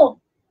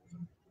nako.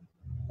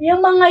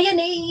 Yung mga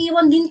yan,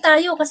 iiwan din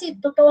tayo kasi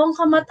totoo ang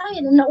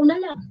kamatayan, una-una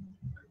lang.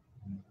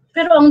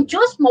 Pero ang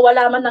Diyos,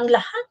 mawala man ang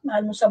lahat,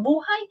 mahal mo sa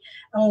buhay,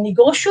 ang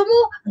negosyo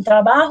mo, ang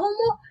trabaho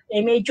mo,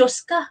 may Diyos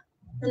ka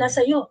na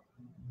nasa iyo.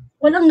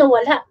 Walang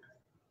nawala.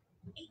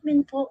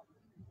 Amen po.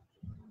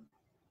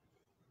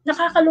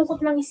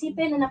 Nakakalungkot lang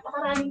isipin na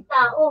napakaraming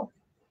tao.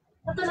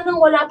 At talagang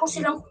wala po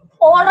silang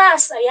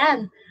oras.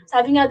 Ayan.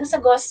 Sabi nga doon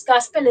sa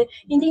gospel,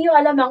 hindi nyo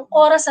alam ang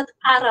oras at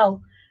araw.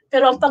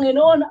 Pero ang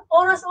Panginoon,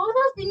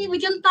 oras-oras,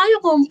 binibigyan tayo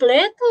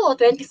kompleto,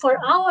 24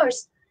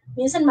 hours.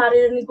 Minsan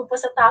maririnig ko pa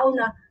sa tao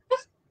na,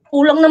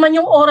 kulang naman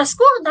yung oras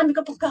ko, dami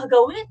ka pang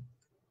gagawin.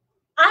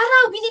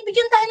 Araw,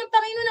 binibigyan tayo ng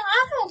Panginoon ng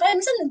araw. Kaya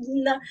minsan,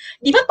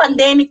 di ba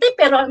pandemic tayo,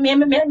 pero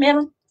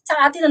meron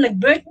sa atin na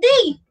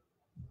nag-birthday.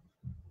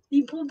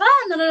 Di po ba?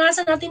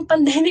 Naranasan natin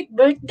pandemic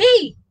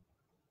birthday.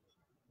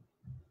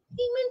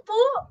 Amen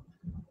po.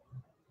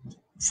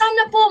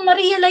 Sana po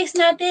ma-realize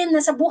natin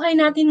na sa buhay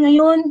natin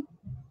ngayon,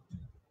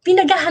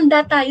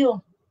 pinaghahanda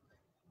tayo.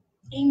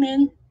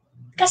 Amen.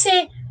 Kasi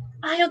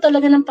ayaw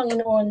talaga ng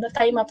Panginoon na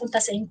tayo mapunta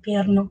sa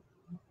impyerno.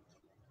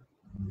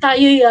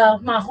 Tayo'y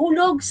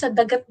mahulog sa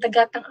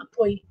dagat-dagat ng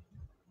apoy.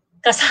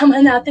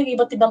 Kasama natin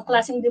iba't ibang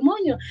klaseng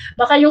demonyo.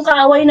 Baka yung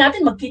kaaway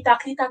natin,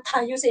 magkita-kita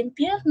tayo sa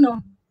impyerno.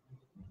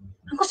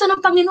 Ang gusto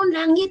ng Panginoon,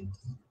 langit.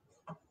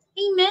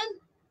 Amen.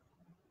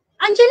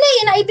 Andiyan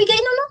eh, naibigay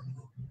na, no?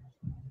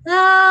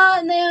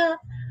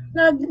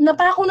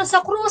 Napako na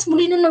sa krus,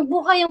 muli na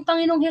nagbuhay ang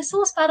Panginoong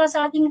Jesus para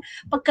sa ating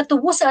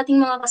pagkatubos sa ating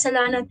mga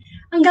kasalanan.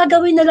 Ang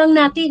gagawin na lang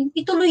natin,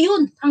 ituloy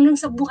yun hanggang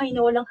sa buhay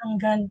na walang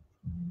hanggan.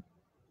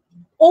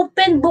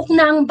 Open book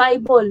na ang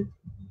Bible.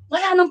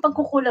 Wala nang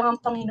pagkukulang ang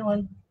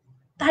Panginoon.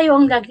 Tayo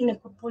ang laging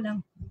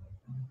nagkukulang.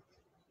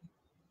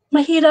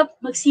 Mahirap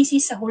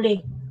magsisi sa huli.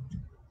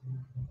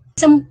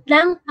 Isang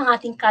lang ang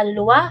ating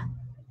kaluluwa.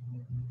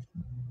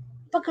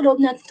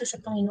 Pagkaloob natin ito sa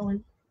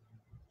Panginoon.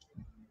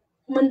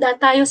 Humanda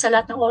tayo sa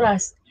lahat ng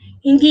oras.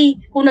 Hindi,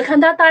 kung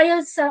naghanda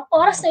tayo sa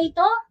oras na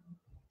ito,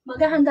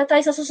 maghahanda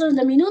tayo sa susunod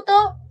na minuto,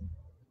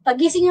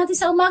 pagising natin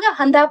sa umaga,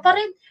 handa pa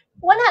rin.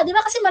 Wala, di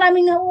ba? Kasi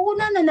maraming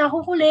nauuna na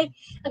nahuhuli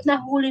at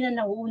nahuhuli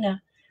na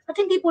nauuna. At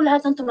hindi po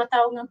lahat ng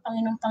tumatawag ng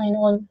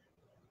Panginoon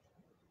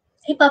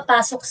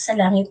ipapasok sa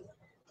langit.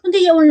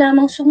 Kundi yaon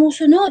lamang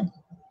sumusunod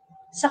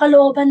sa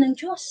kalooban ng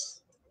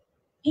Diyos.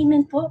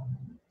 Amen po.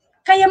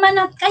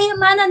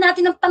 Kayamanan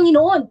natin ng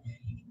Panginoon.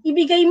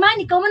 Ibigay man,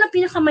 ikaw man ang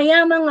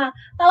pinakamayamang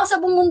tao sa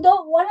buong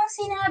mundo, walang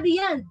sinabi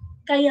yan.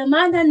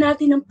 Kayamanan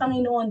natin ng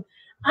Panginoon.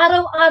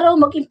 Araw-araw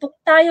mag-impok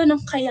tayo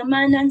ng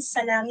kayamanan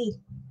sa langit.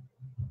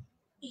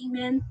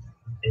 Amen.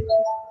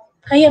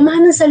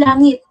 Kayamanan sa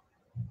langit.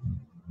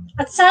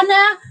 At sana,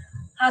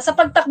 sa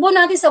pagtakbo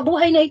natin sa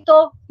buhay na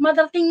ito,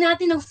 madating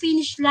natin ang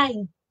finish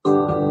line.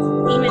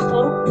 Amen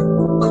po.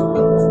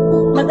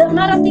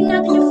 Marating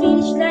natin yung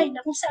finish line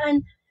na kung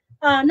saan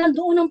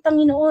nandoon ang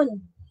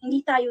Panginoon.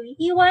 Hindi tayo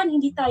iiwan,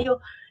 hindi tayo,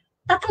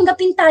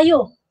 tatanggapin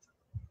tayo.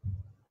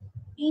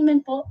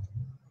 Amen po.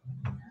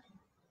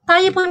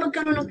 Tayo po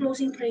magkaroon ng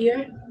closing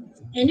prayer.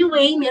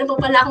 Anyway, meron pa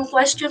pala akong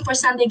question for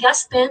Sunday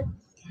Gospel.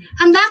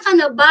 Handa ka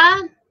na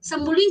ba sa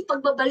muling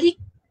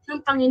pagbabalik ng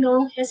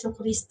Panginoong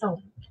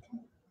Jesucristo?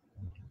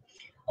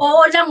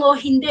 Oo lang o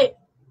hindi.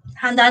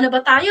 Handa na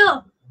ba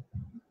tayo?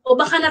 O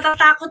baka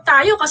natatakot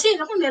tayo kasi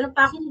meron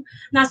pa akong,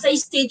 nasa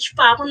stage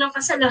pa ako ng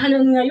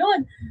kasalanan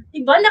ngayon.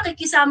 Diba,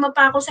 nakikisama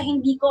pa ako sa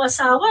hindi ko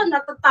asawa,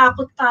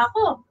 natatakot pa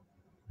ako.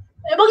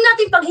 Huwag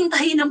natin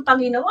paghintahin ng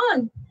Panginoon.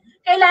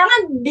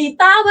 Kailangan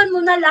bitawan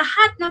mo na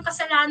lahat ng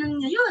kasalanan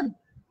ngayon.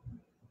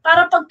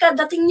 Para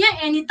pagkadating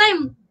niya,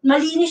 anytime,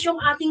 malinis yung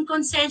ating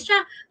konsensya,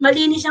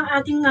 malinis ang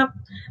ating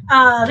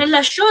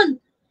relasyon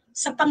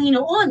sa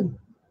Panginoon.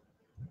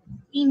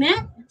 Amen?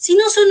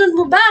 Sinusunod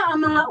mo ba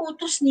ang mga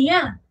utos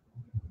niya?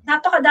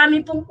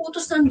 Napakadami pong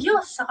utos ng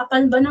Diyos sa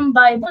kapal ba ng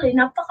Bible,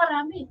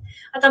 napakarami.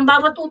 At ang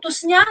bawat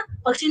utos niya,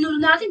 pag sinunod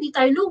natin, di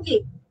tayo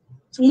lugi.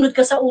 Sumunod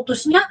ka sa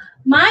utos niya,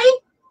 may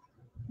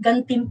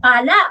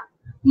gantimpala,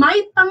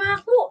 may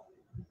pangako.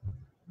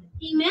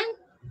 Amen?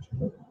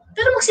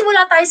 Pero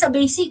magsimula tayo sa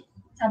basic.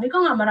 Sabi ko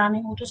nga,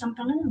 maraming utos ang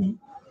Panginoon.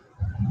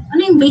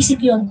 Ano yung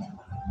basic yun?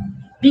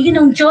 Bigyan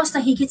ng Diyos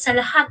na higit sa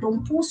lahat,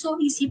 buong puso,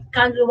 isip,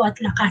 kaluluwa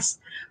at lakas.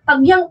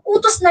 Pag yung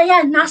utos na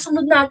yan,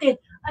 nasunod natin,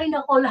 ay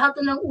nako, lahat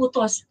ng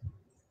utos,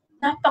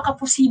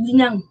 napaka-posible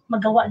nang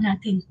magawa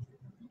natin.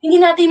 Hindi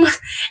natin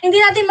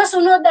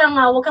masunod ang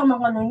huwag kang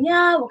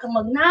mangalunya, huwag kang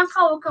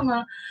magnakaw, huwag kang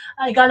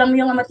igalang mo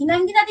yung amatina.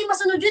 Hindi natin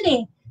masunod yun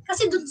eh.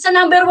 Kasi sa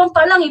number 1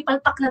 pa lang,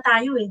 ipalpak na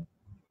tayo eh.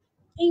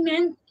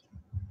 Amen.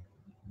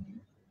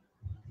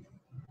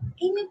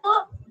 Amen po.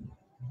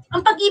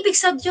 Ang pag-ibig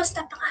sa Diyos,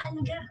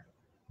 napakahalaga.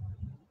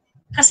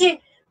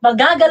 Kasi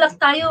magagalak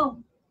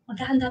tayo.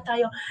 Maghahanda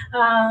tayo.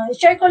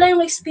 Share ko lang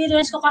yung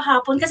experience ko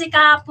kahapon kasi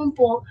kahapon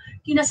po,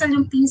 kinasal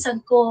yung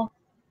pinsan ko.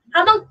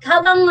 Habang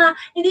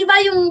hindi ba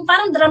yung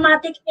parang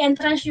dramatic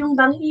entrance yung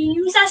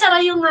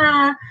isasara yung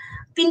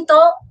pinto,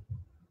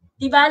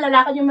 di ba?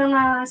 Lalakad yung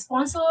mga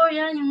sponsor,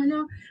 yan,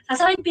 yung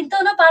sasara yung pinto,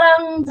 no?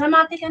 Parang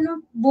dramatic,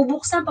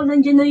 bubuksan pag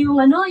nandiyan na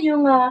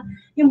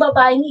yung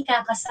babaeng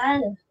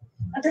ikakasal.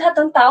 At lahat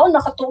ng tao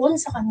nakatuon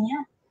sa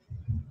kanya.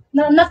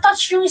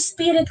 Na-touch yung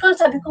spirit ko,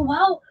 sabi ko,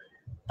 wow,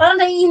 parang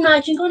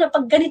nai-imagine ko na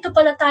pag ganito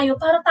pala tayo,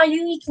 para tayo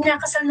yung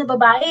ikinakasal na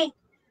babae.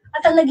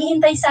 At ang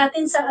naghihintay sa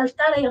atin sa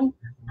altar ay ang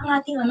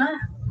ating Ama,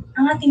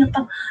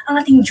 ang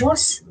ating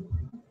Diyos.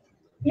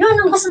 Yun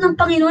ang gusto ng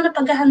Panginoon na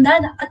paghahanda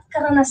at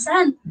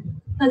karanasan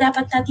na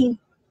dapat nating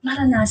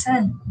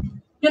maranasan.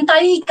 Yung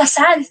tayo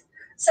ikasal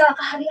sa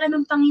kaharian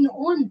ng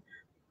Panginoon.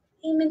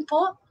 Amen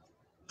po.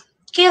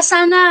 Kaya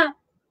sana,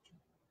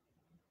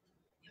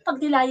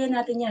 pagdilayan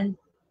natin yan.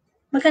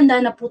 Maganda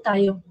na po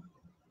tayo.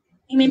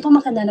 Amen po,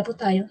 maganda na po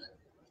tayo.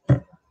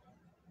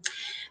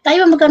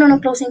 Tayo magkaroon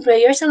ng closing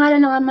prayer sa ngalan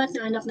ng Ama at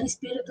ng Anak ng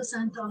Espiritu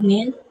Santo.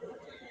 Amen.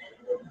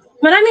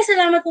 Maraming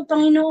salamat po,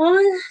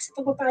 Panginoon, sa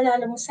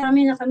pagpapaalala mo sa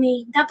amin na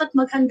kami dapat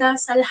maghanda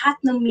sa lahat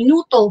ng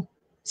minuto,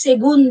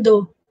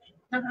 segundo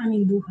ng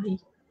aming buhay.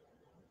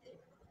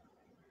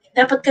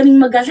 Dapat kaming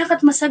magalak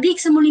at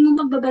masabik sa muli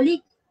mong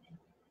magbabalik.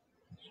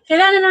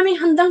 Kailangan namin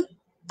handang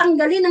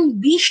tanggalin ang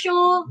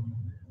bisyo,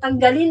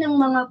 tanggalin ang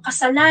mga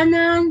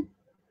kasalanan.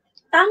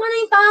 Tama na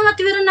yung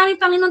pangangatwiran namin,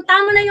 Panginoon.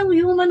 Tama na yung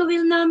human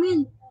will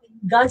namin.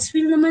 God's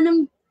will naman ang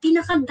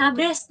pinaka-the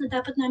best na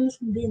dapat namin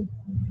sundin.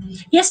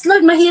 Yes,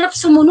 Lord, mahirap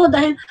sumunod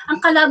dahil ang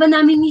kalaban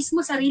namin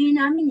mismo, sarili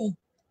namin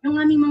yung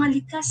aming mga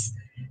likas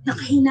na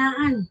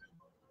kahinaan.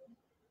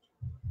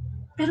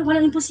 Pero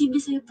walang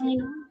imposible sa iyo,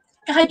 Panginoon.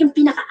 Kahit yung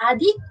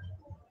pinaka-addict,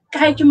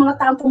 kahit yung mga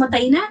taong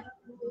pumatay na,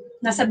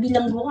 nasa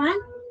bilangguan,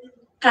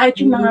 kahit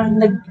yung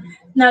mga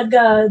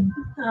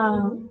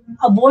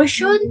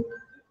abortion,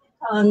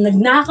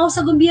 nagnakaw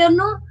sa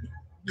gobyerno,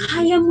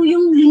 kaya mo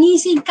yung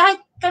linisin.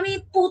 Kahit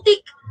kami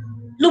putik,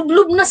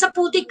 lublob na sa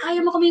putik,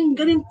 kaya mo kami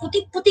gawin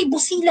putik-putik,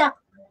 busila.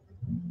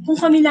 Kung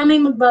kami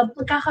lamang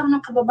magkakaroon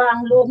ng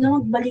kababaang loob na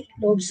magbalik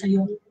loob sa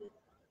iyo.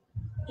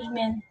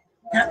 Amen.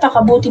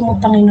 Napakabuti mo,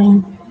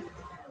 Panginoon.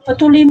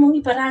 Patuloy mong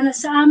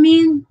iparanas sa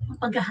amin ang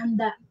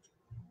paghahanda,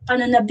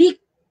 pananabik,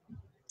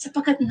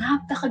 sapagkat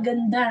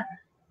napakaganda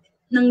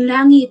ng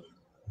langit.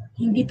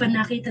 Hindi pa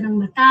nakita ng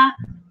mata,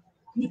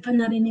 hindi pa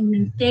narinig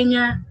ng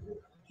tenga,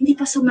 hindi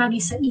pa sumagi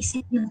sa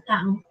isip ng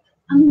tao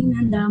ang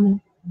inihanda mo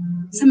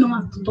sa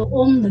mga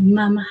totoong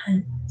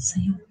nagmamahal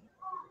sa iyo.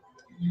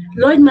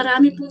 Lord,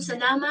 marami pong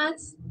salamat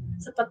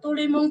sa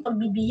patuloy mong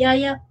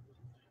pagbibiyaya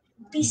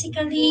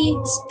physically,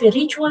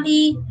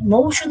 spiritually,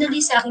 emotionally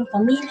sa aking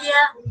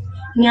pamilya.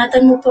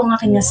 Ingatan mo po ang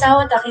aking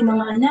asawa at aking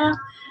mga anak.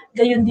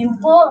 Gayon din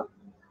po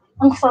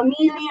ang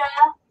pamilya.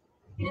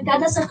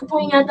 Pinagdadasal ko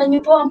po, ingatan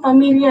niyo po ang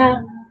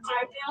pamilya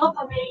Carpio,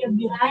 pamilya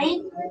Biray,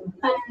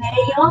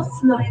 Paleo,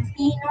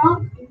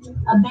 Florentino,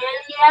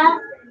 Abelia,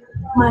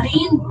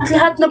 Marin, at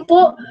lahat na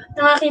po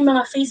ng aking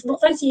mga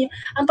Facebook friends.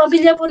 Ang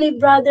pamilya po ni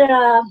Brother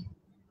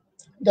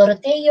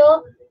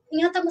Doroteo,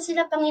 ingatan mo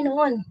sila,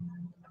 Panginoon.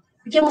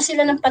 Bigyan mo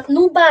sila ng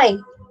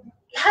patnubay.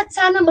 Lahat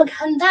sana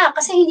maghanda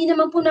kasi hindi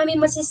naman po namin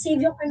masisave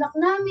yung anak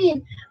namin,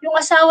 yung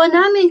asawa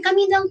namin,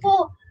 kami lang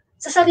po.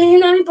 Sa sarili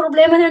namin,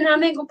 problema na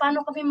namin kung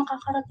paano kami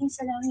makakarating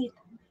sa langit.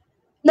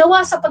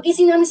 Nawa sa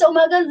pagising namin sa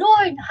umaga,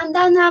 Lord,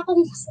 handa na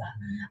akong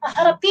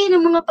harapin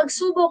ang mga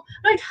pagsubok.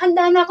 Lord,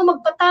 handa na ako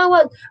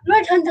magpatawad.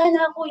 Lord, handa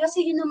na ako.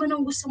 Kasi yun naman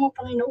ang gusto mo,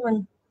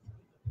 Panginoon.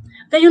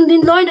 Gayon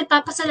din, Lord,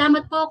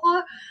 nagpapasalamat po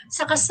ako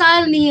sa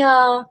kasal ni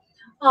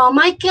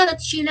Michael at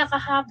Sheila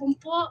kahapon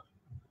po.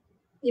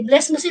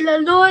 I-bless mo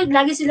sila, Lord.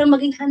 Lagi silang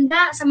maging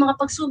handa sa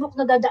mga pagsubok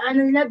na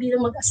dadaanan nila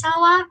bilang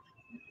mag-asawa.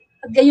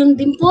 At gayon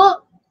din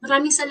po,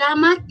 maraming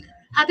salamat.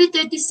 Happy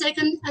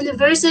 32nd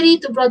anniversary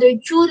to Brother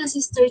Jude and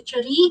Sister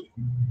Cherie.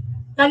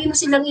 Lagi mo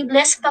silang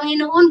i-bless,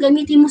 Panginoon.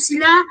 Gamitin mo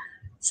sila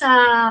sa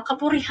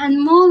kapurihan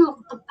mo,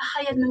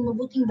 pagpahayag ng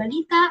mabuting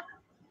balita.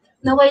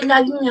 Naway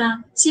laging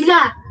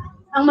sila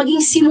ang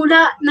maging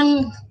simula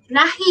ng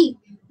lahi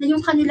na yung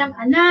kanilang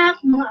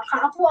anak, mga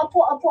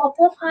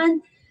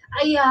kaapo-apo-apo-apokan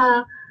ay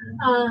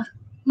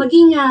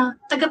maging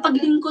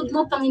tagapaglingkod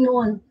mo,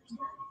 Panginoon.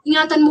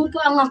 Ingatan mo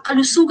po ang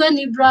kalusugan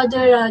ni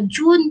Brother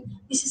June,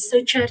 ni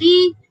Sister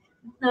Cherie,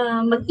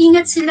 na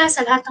mag-ingat sila sa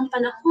lahat ng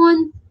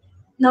panahon.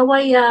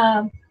 Naway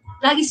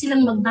lagi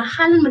silang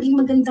magmahalan, maging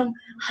magandang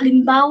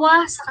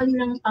halimbawa sa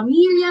kanilang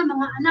pamilya,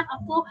 mga anak,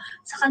 apo,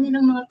 sa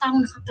kanilang mga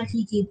taong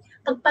nakapaligid.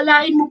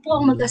 Pagpalain mo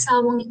po ang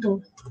mag-asawang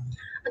ito.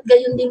 At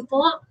gayon din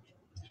po,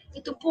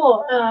 ito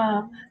po,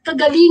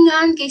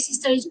 kagalingan kay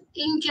Sister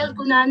Angel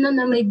Cunano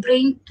na may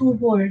brain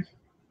tumor.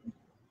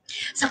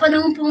 Sa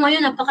panahon po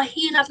ngayon,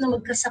 napakahirap na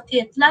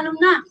magkasakit, lalo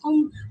na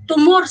kung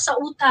tumor sa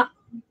utak.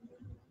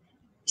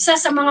 Isa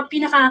sa mga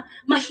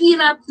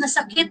pinakamahirap na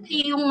sakit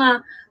ay yung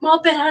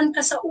maoperahan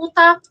ka sa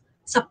utak,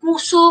 sa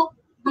puso,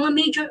 mga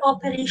major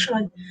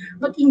operation.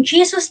 But in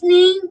Jesus'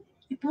 name,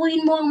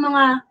 ipuin mo ang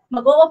mga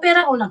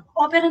mag-oopera o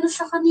nag-opera na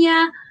sa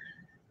kanya.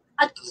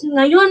 At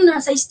ngayon,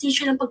 nasa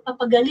stage ng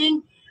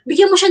pagpapagaling,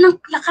 bigyan mo siya ng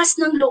lakas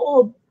ng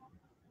loob.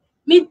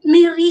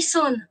 May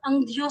reason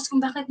ang Diyos kung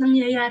bakit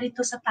nangyayari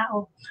ito sa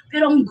tao.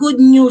 Pero ang good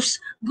news,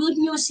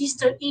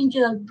 Sister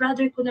Angel,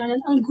 Brother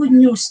Kunalan, ang good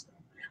news.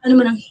 Ano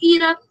man ang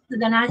hirap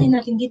na danahin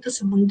natin dito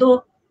sa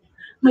mundo,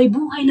 may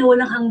buhay na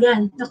walang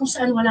hanggan, na kung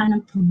saan wala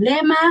ng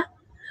problema,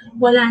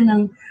 wala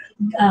ng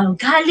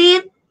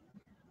galit,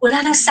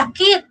 wala ng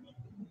sakit.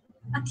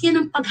 At yan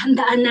ang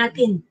paghandaan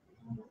natin.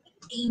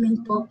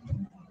 Amen po.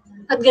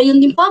 At gayon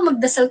din po,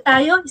 magdasal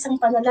tayo, isang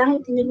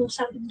panalangin,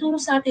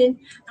 ituro sa atin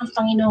ang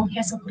Panginoong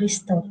Heso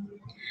Kristo.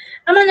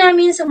 Ama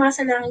namin,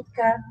 sumasalangit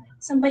ka,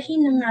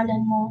 sambahin ang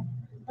ngalan mo,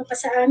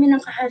 magpasa amin ang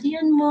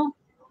kaharian mo,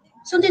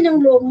 sundin ang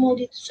loob mo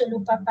dito sa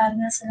lupa para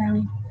na sa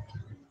langit.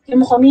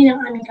 Bigyan mo kami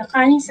ng aming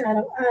kakanin sa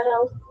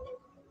araw-araw.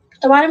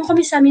 Patawaran mo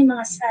kami sa aming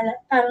mga sala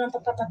para ng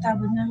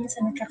pagpapatawad namin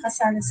sa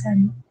nagkakasala sa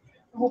amin.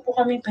 Huwag mo po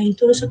kami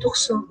pahintulot sa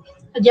tukso.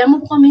 Adyan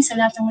mo po kami sa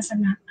lahat ng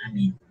masama.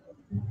 Amen.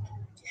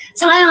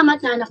 Sa ngayon, Ama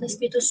at Anak ng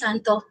Espiritu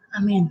Santo.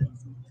 Amen.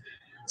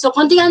 So,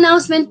 konting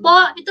announcement po.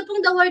 Ito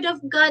pong The Word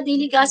of God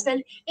Daily Gospel.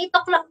 8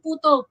 o'clock po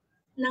to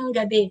ng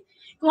gabi.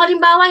 Kung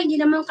halimbawa,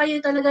 hindi naman kayo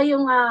talaga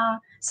yung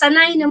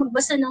sanay na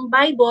magbasa ng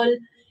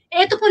Bible,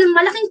 ito po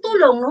malaking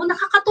tulong, no?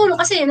 Nakakatulong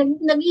kasi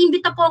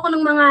nag-iimbita po ako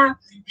ng mga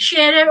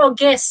sharer o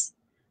guests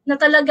na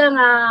talagang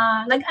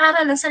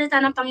nag-aral ng salita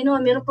ng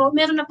Panginoon.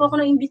 Meron na po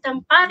ako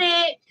naimbitang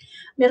pare,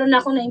 meron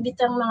na ako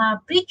naimbitang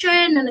mga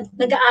preacher na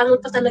nag-aaral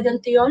pa talagang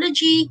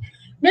theology.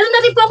 Meron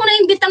na rin po ako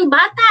naimbitang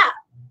bata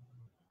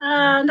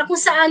na kung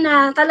saan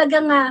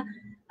talagang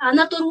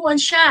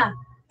naturuan siya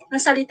ng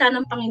salita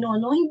ng Panginoon.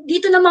 No?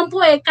 Dito naman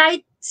po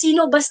kahit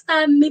sino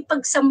basta may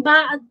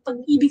pagsamba at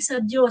pag-ibig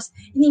sa Diyos,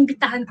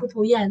 iniimbitahan ko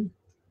po yan.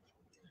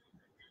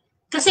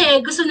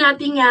 Kasi gusto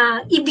nating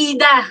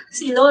ibida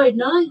si Lord,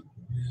 no?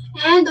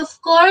 And of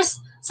course,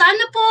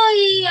 sana po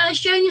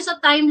i-share nyo sa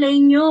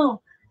timeline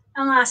nyo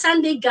ang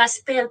Sunday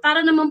Gospel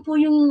para naman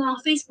po yung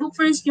Facebook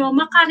friends nyo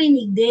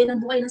makarinig din ang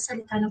buhay ng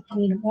salita ng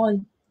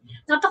Panginoon.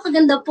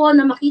 Napakaganda po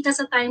na makita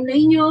sa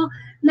timeline nyo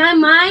na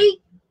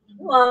may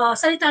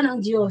salita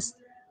ng Diyos.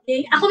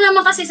 Okay. Ako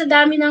naman kasi sa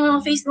dami ng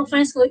Facebook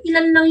friends ko,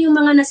 ilan lang yung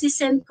mga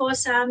nasisend ko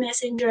sa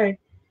Messenger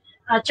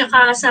at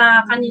saka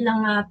sa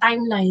kanilang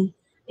timeline.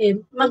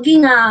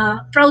 Maging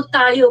proud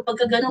tayo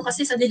pagka gano'n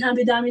kasi sa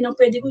dinami-dami ng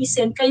pwede ko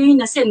i-send, kayo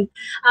yung na-send.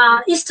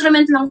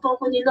 Instrument lang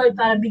po ako ni Lord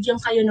para bigyan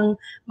kayo ng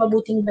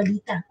mabuting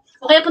balita.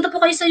 O kaya punta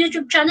po kayo sa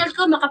YouTube channel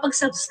ko,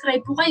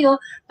 makapag-subscribe po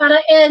kayo para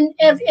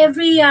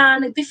every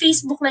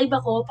nagpi-Facebook live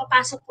ako,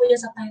 papasok po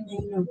yan sa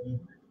timeline nyo.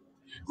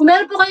 Kung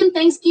meron po kayong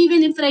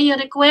Thanksgiving and prayer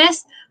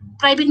request,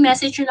 private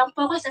message lang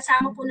po ako,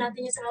 sasama po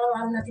natin yan sa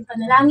araw-araw natin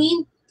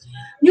panalangin.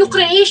 New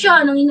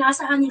creation, ang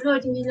inaasahan ni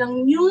Lord, hindi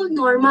lang new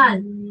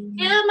normal.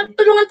 Kaya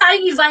magtulungan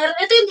tayong i-viral.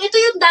 Ito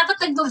yung dapat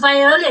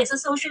nag-viral sa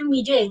social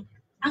media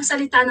ang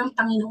salita ng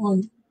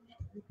Panginoon.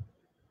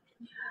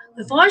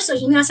 Before, so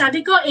yun nga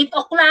sabi ko, 8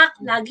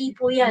 o'clock, lagi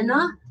po yan,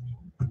 no?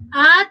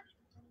 At,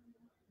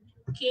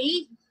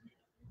 okay.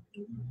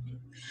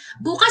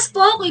 Bukas po,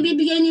 kung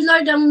ibibigay ni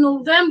Lord ang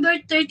November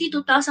 30,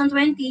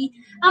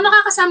 2020, ang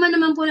makakasama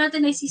naman po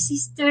natin ay si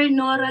Sister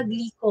Nora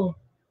Glico.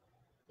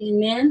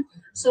 Amen?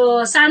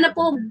 So, sana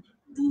po,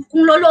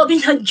 kung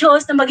loloobin ng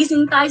Diyos na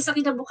magising tayo sa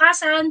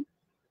kinabukasan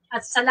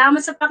at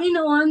salamat sa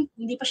Panginoon,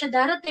 hindi pa siya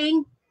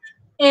darating,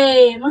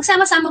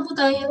 magsama-sama po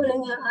tayo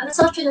ulang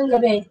alas 8 ng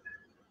gabi.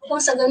 Kung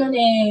sa ganun,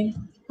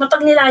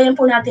 mapagnilayan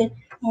po natin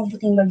ang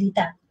mabuting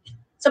balita.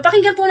 So,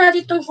 pakinggan po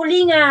natin itong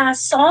huling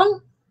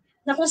song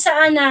na kung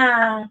saan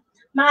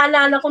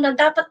maalala ko na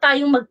dapat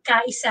tayong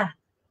magkaisa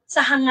sa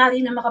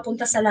hangarin na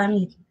makapunta sa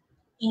langit.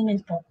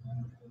 Amen po.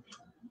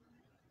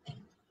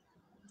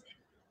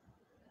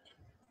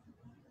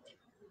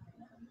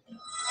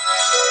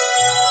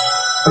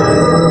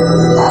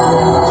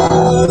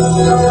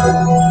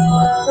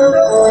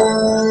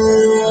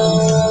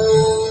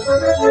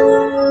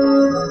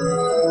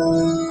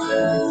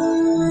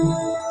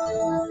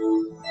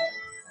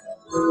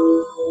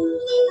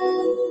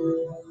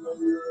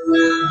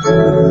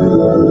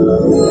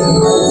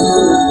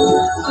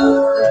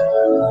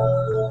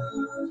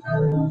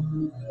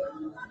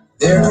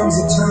 There comes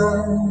a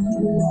time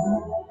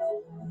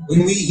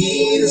when we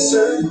heed a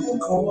certain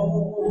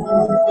call,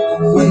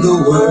 when the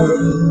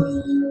world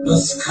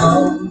must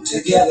come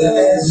together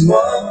as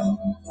one.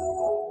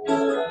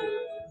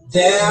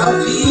 There are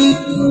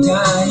people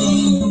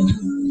dying.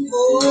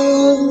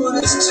 Oh,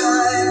 it's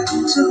time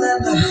to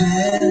lend a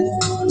hand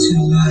to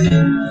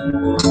life,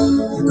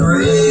 the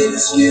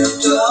greatest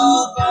gift of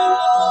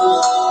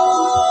all.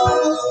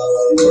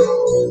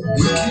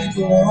 We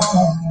keep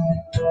on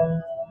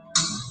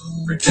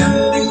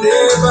pretending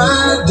day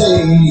by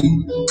day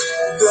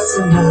that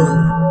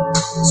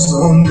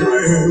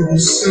somewhere will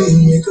soon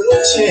make a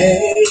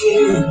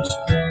change.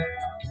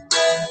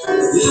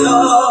 We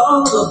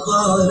all a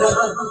part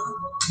of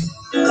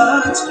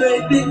God's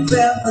great big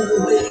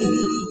family,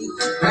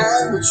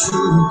 and the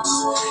truth,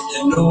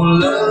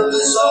 love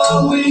is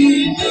all we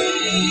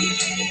need.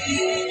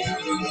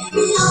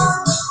 We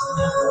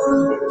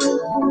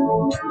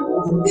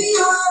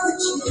are the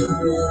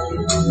children.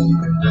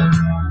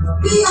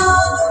 We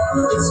are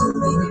the ones who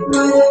make it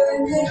right every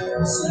day,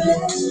 so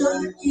let's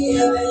start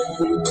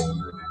giving.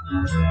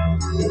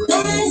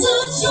 There's a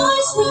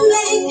choice we're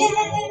making.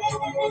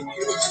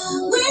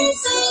 We're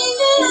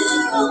saving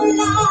our own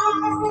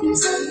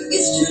lives.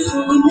 It's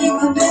true, we make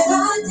a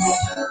better day,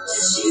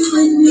 just you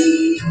and me.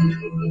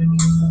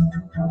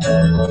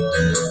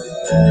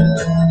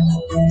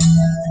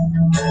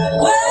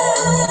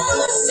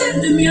 Well, send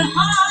them your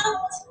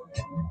heart,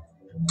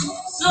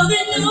 so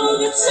they know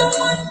that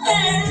someone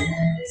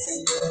cares,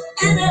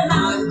 and their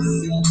hearts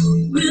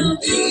will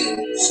be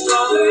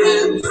stronger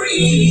and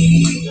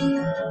free.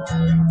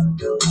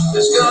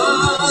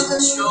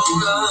 I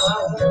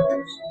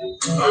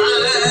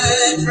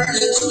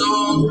turning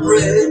stone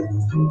bread,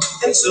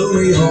 and so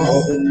we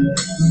all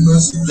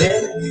must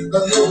lend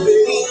a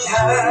helping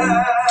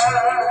hand.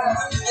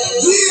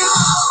 We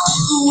are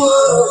the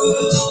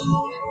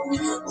world,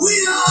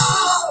 we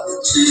are the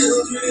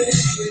children,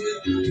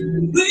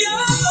 we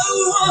are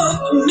the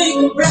one to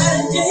make a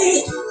brighter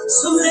day,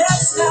 so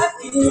let's start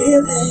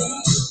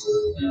giving.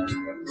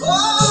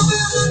 Oh,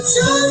 there's a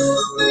chance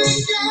for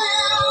making,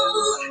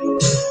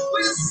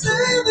 we're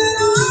saving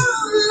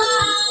our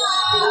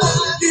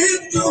lives.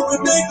 If you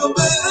could make a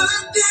better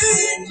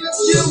day,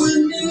 just you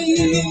and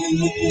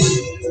me.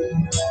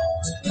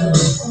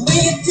 We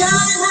get down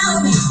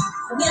and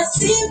out, and there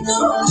seems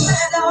no hope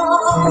at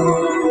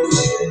all.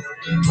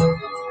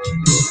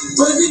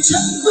 But you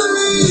just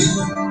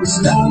believe,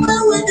 there's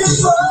nowhere we can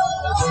fall.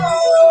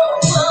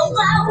 Oh,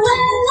 but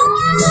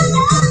when I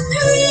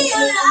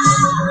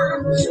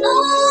realize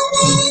all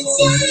the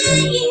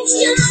change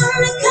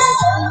gonna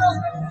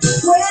come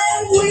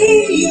when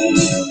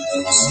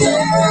we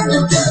stand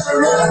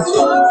together as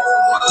one.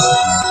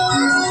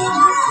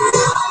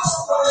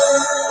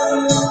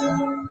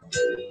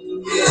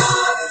 We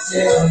are the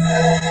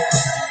children.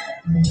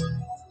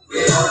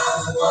 We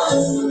are the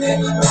ones who make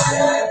a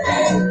better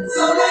day.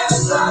 So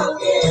let's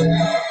start giving.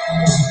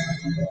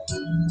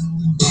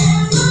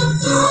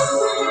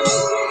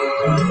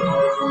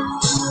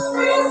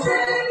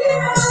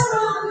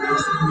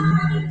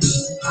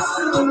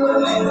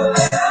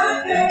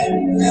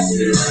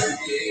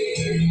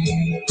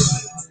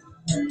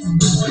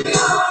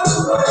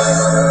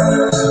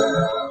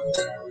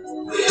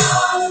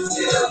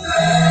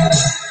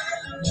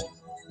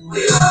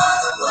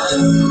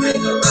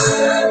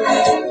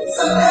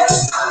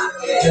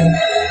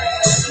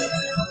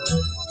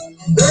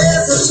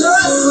 There's a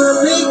choice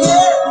we're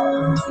making.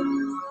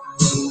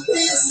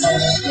 We're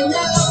saving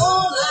our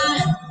whole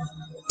life.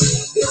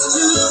 It's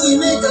true, we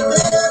make a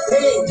better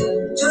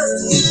day.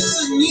 Just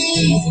you and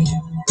me.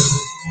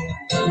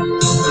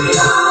 We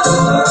are the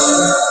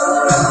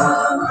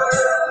world.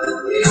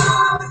 We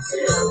are the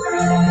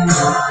children.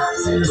 We are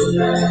the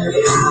children.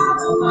 We are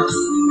the ones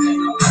who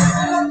make a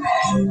better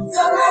day.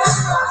 So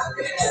let's start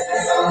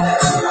giving. So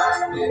let's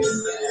start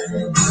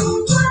giving.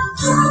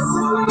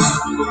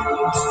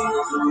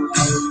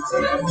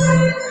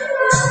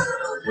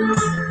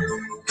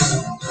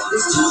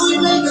 It's true, we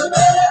make a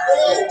better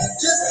day.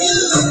 Just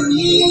you and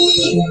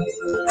me.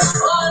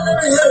 Oh,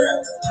 let me hear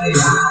it.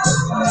 We are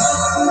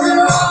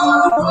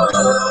the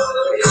world.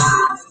 We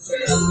are the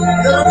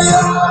children. We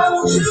are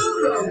the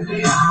children.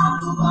 We are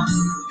the ones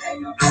who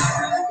make a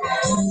better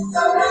day.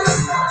 So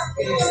let's start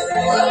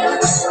giving.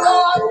 Let's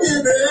start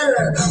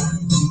giving.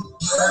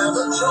 There's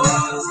a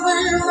choice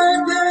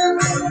we're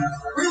making.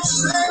 We're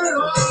saving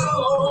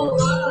our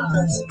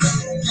lives.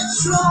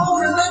 It's true,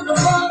 we make a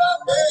better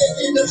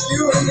day. Just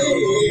you and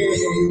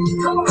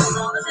me. Come on,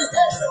 now, let me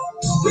hear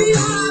it. We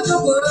are the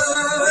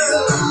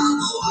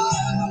world.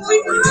 We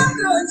are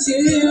the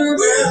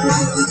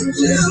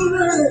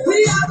children.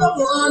 We are the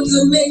ones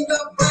who make a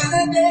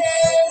better day.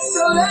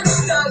 So let's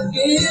start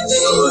giving.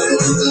 There's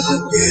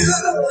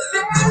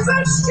a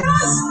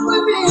chance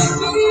we're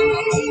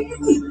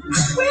making.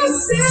 We're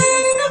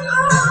saving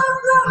our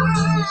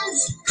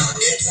lives.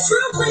 It's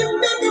true, we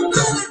make a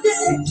better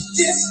day.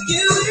 Just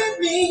you and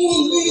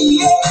me.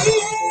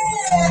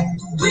 Yeah.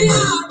 We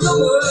are the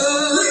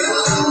world.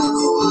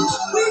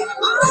 We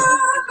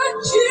are the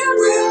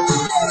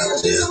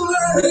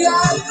children. We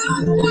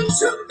are the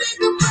ones who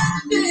make a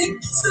better day.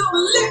 So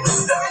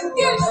let's start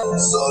giving.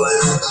 So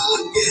let's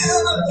start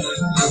giving.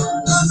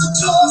 There's a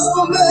choice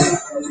for me.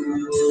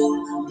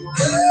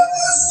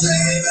 We're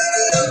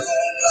saving lives.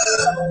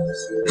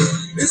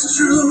 It's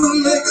true,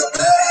 we make a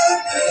better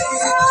day.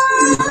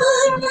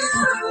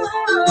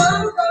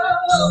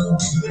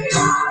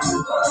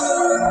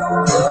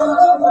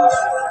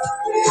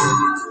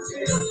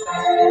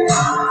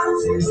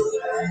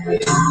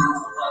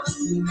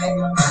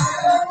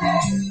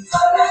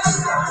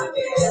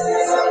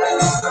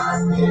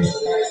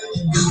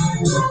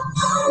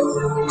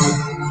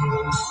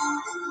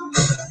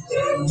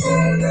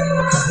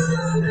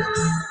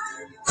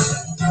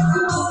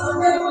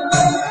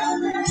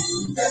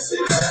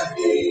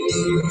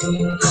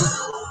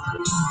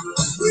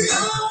 We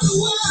are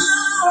the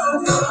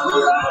world.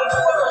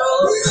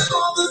 We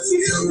are the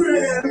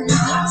children.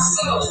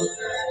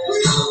 We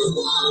are the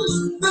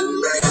ones that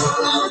make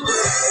our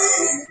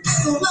day.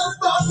 So let's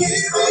start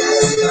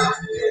giving.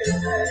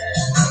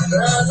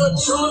 There's a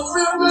choice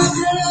we're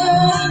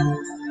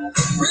making.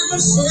 We're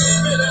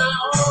saving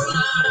our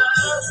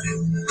lives.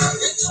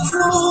 It's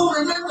true,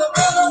 we make a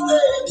better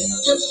day.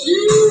 Just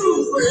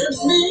you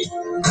and me.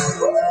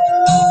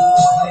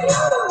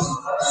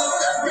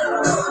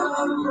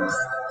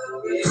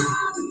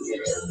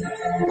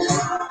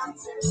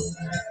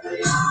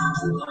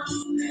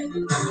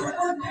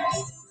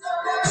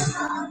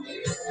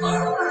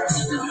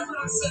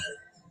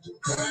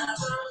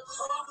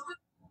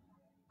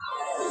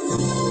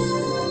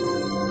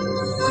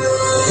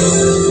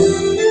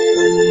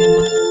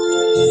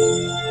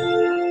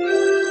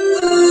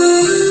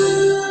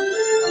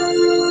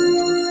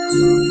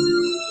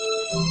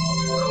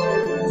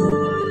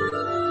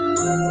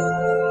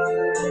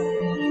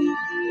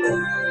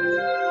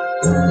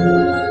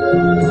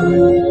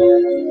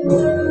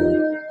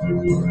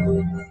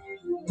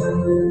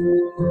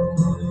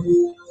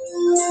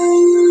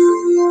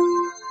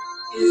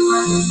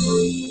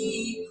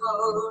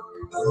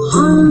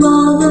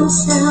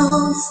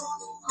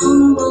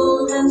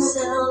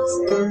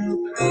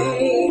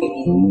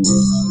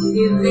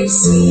 If they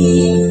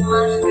see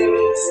my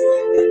face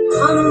and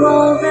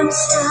humble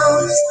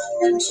themselves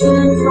and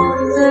turn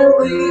from their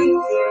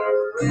wicked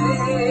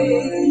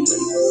ways,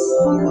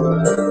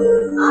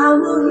 I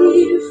will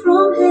hear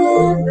from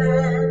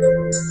heaven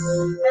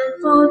and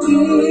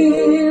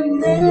forgive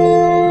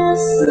their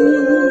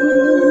sin.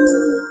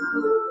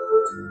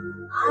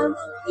 I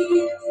will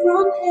hear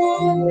from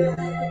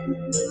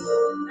heaven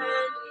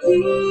and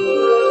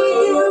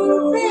heal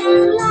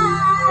their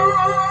land.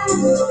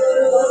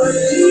 Lord,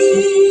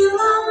 heal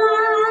our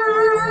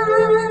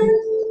land.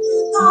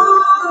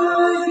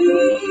 Lord,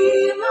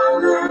 heal our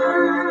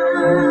land.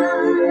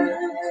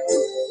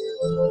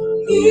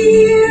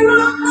 Hear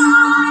our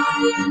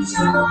cry and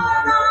turn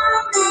our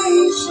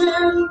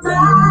nation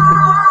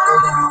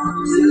back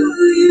to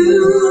you.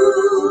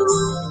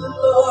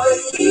 Lord,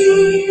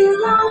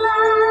 heal our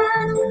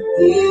land.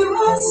 Hear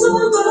us, O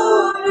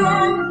Lord,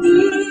 and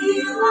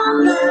heal our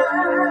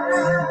land.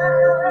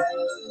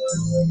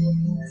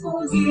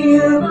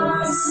 Forgive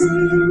our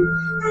sin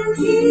and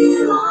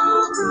heal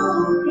our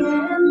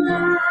broken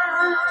life.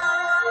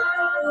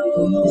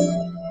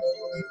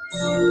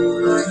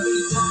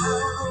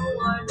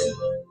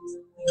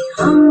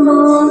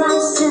 Humble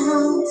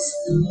ourselves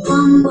and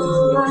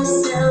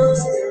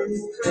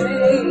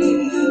pray.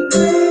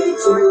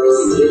 Lord, we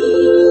seek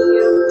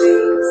your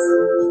grace.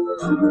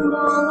 Humble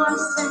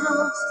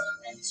ourselves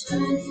and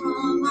turn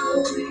from our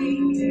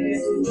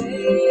wicked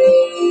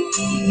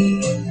ways.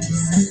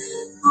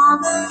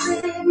 Father,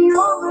 in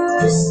your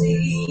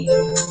mercy,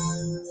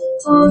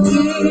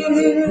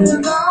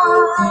 forgive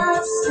our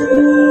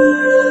sin.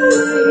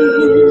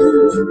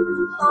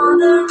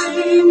 Father,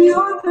 in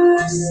your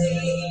mercy,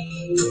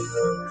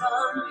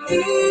 come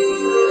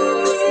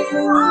heal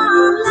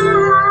our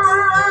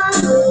land.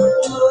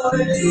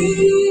 Lord,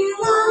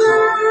 heal our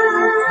land.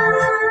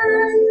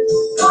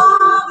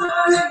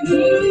 Father,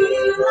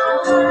 heal our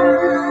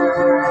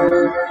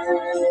land.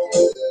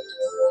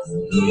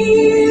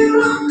 Hear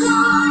our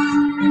cry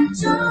and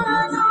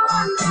turn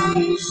our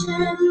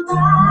nation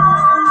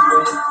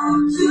back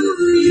to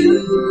you.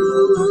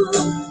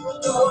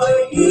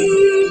 Lord,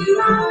 heal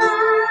our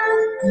land.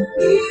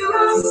 Hear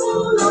us, O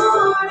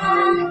Lord,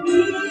 and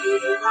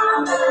heal our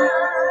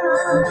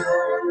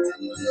land.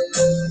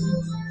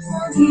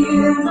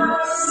 Forgive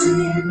our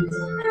sin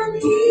and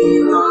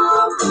heal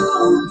our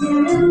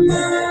broken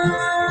land.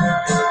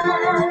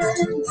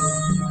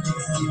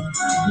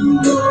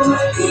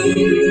 Lord,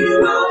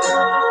 heal our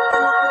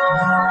land.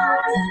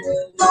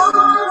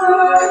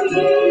 Lord,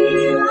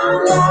 heal our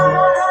land.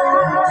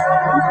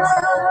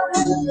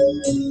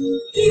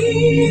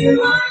 Hear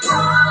our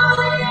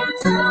cry and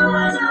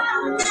turn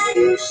our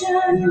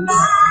nation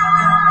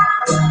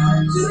back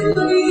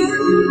to you.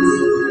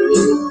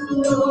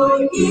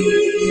 Lord,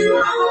 heal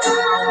our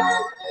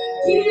land.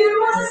 Hear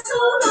us, O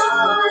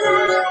Lord,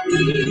 and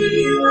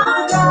heal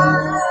our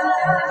land.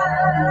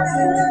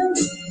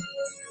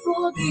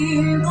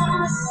 Forgive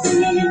our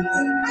sin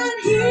and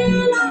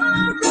heal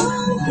our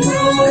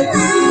broken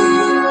land.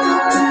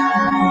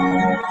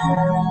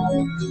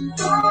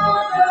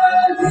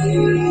 Father,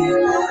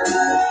 heal us.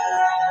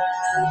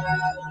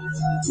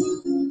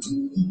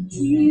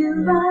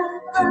 Heal our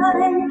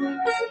cry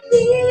and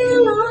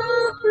heal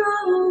our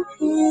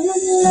broken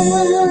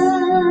land.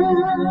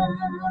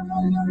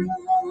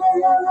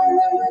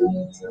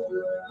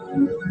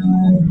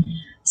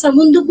 Sa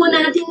mundo po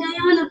natin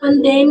ngayon, ang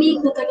pandemic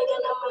na talaga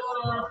ng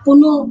mga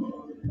puno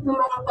ng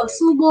mga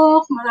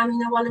pagsubok, marami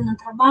nawalan ng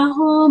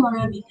trabaho,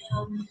 marami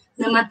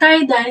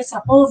namatay dahil sa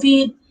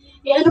COVID.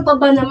 Ano pa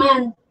ba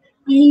naman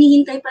ang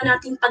hinihintay pa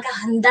nating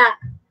paghahanda?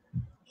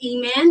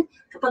 Amen?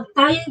 Kapag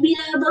tayo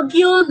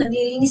binabagyo,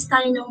 naglilinis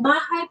tayo ng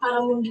bahay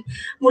para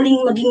muling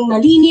maging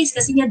malinis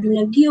kasi nga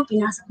binagyo,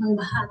 pinasak ng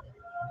baha.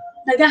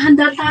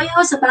 Naghahanda tayo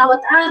sa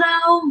bawat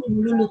araw,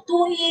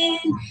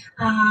 lulutuin,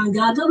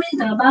 gagawin,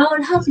 trabaho,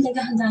 lahat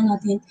pinaghahanda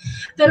natin.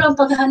 Pero ang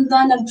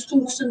paghahanda na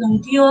gustong-gusto ng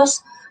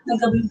Diyos, na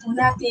gawin po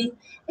natin,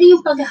 ay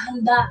yung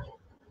paghahanda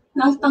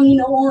ng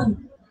Panginoon.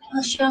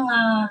 Siyang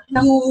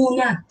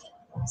nangunguna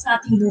sa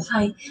ating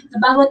buhay. Na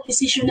bawat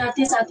desisyon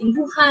natin sa ating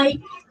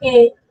buhay,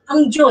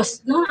 ang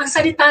Diyos, no? Ang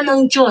salita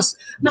ng Diyos.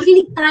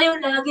 Makinig tayo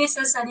lagi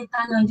sa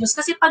salita ng Diyos.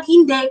 Kasi pag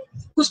hindi,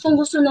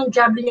 gustong-gusto ng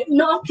diablo niya,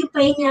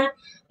 ino-occupy niya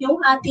yung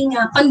ating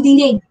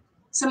pandinig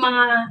sa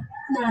mga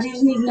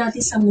naririnig natin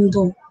sa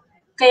mundo.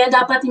 Kaya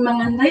dapat yung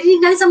mga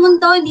naririnig natin sa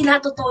mundo, hindi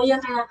lahat totoo yan.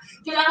 Kaya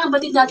kailangan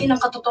batid natin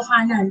ng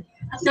katotohanan.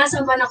 At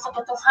nasa ba ng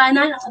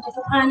katotohanan? Ang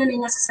katotohanan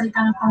ay nasa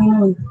salita ng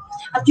Panginoon.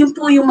 At yun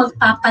po yung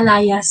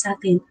magpapalaya sa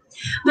atin.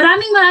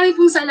 Maraming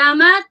pong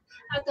salamat.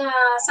 At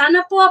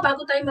sana po,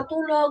 bago tayo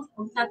matulog,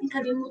 huwag natin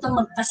kalimutang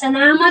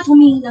magpasalamat,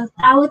 humingi ng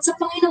tawad sa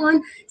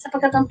Panginoon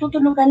sapagkat ang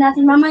tutulungan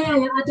natin mamaya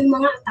yung ating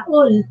mga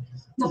taol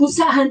na kung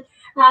saan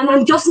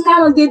ang Diyos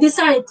na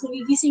magde-decide kung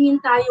gigisingin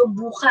tayo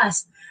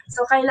bukas.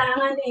 So,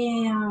 kailangan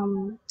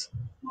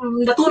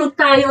natulog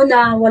tayo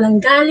na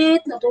walang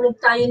galit, natulog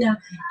tayo na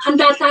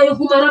handa tayo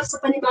humarap sa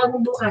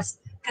panibagong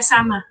bukas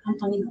kasama ang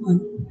Panginoon.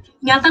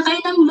 Ingatan kayo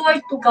ng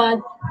Lord, to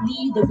God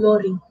be the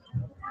glory.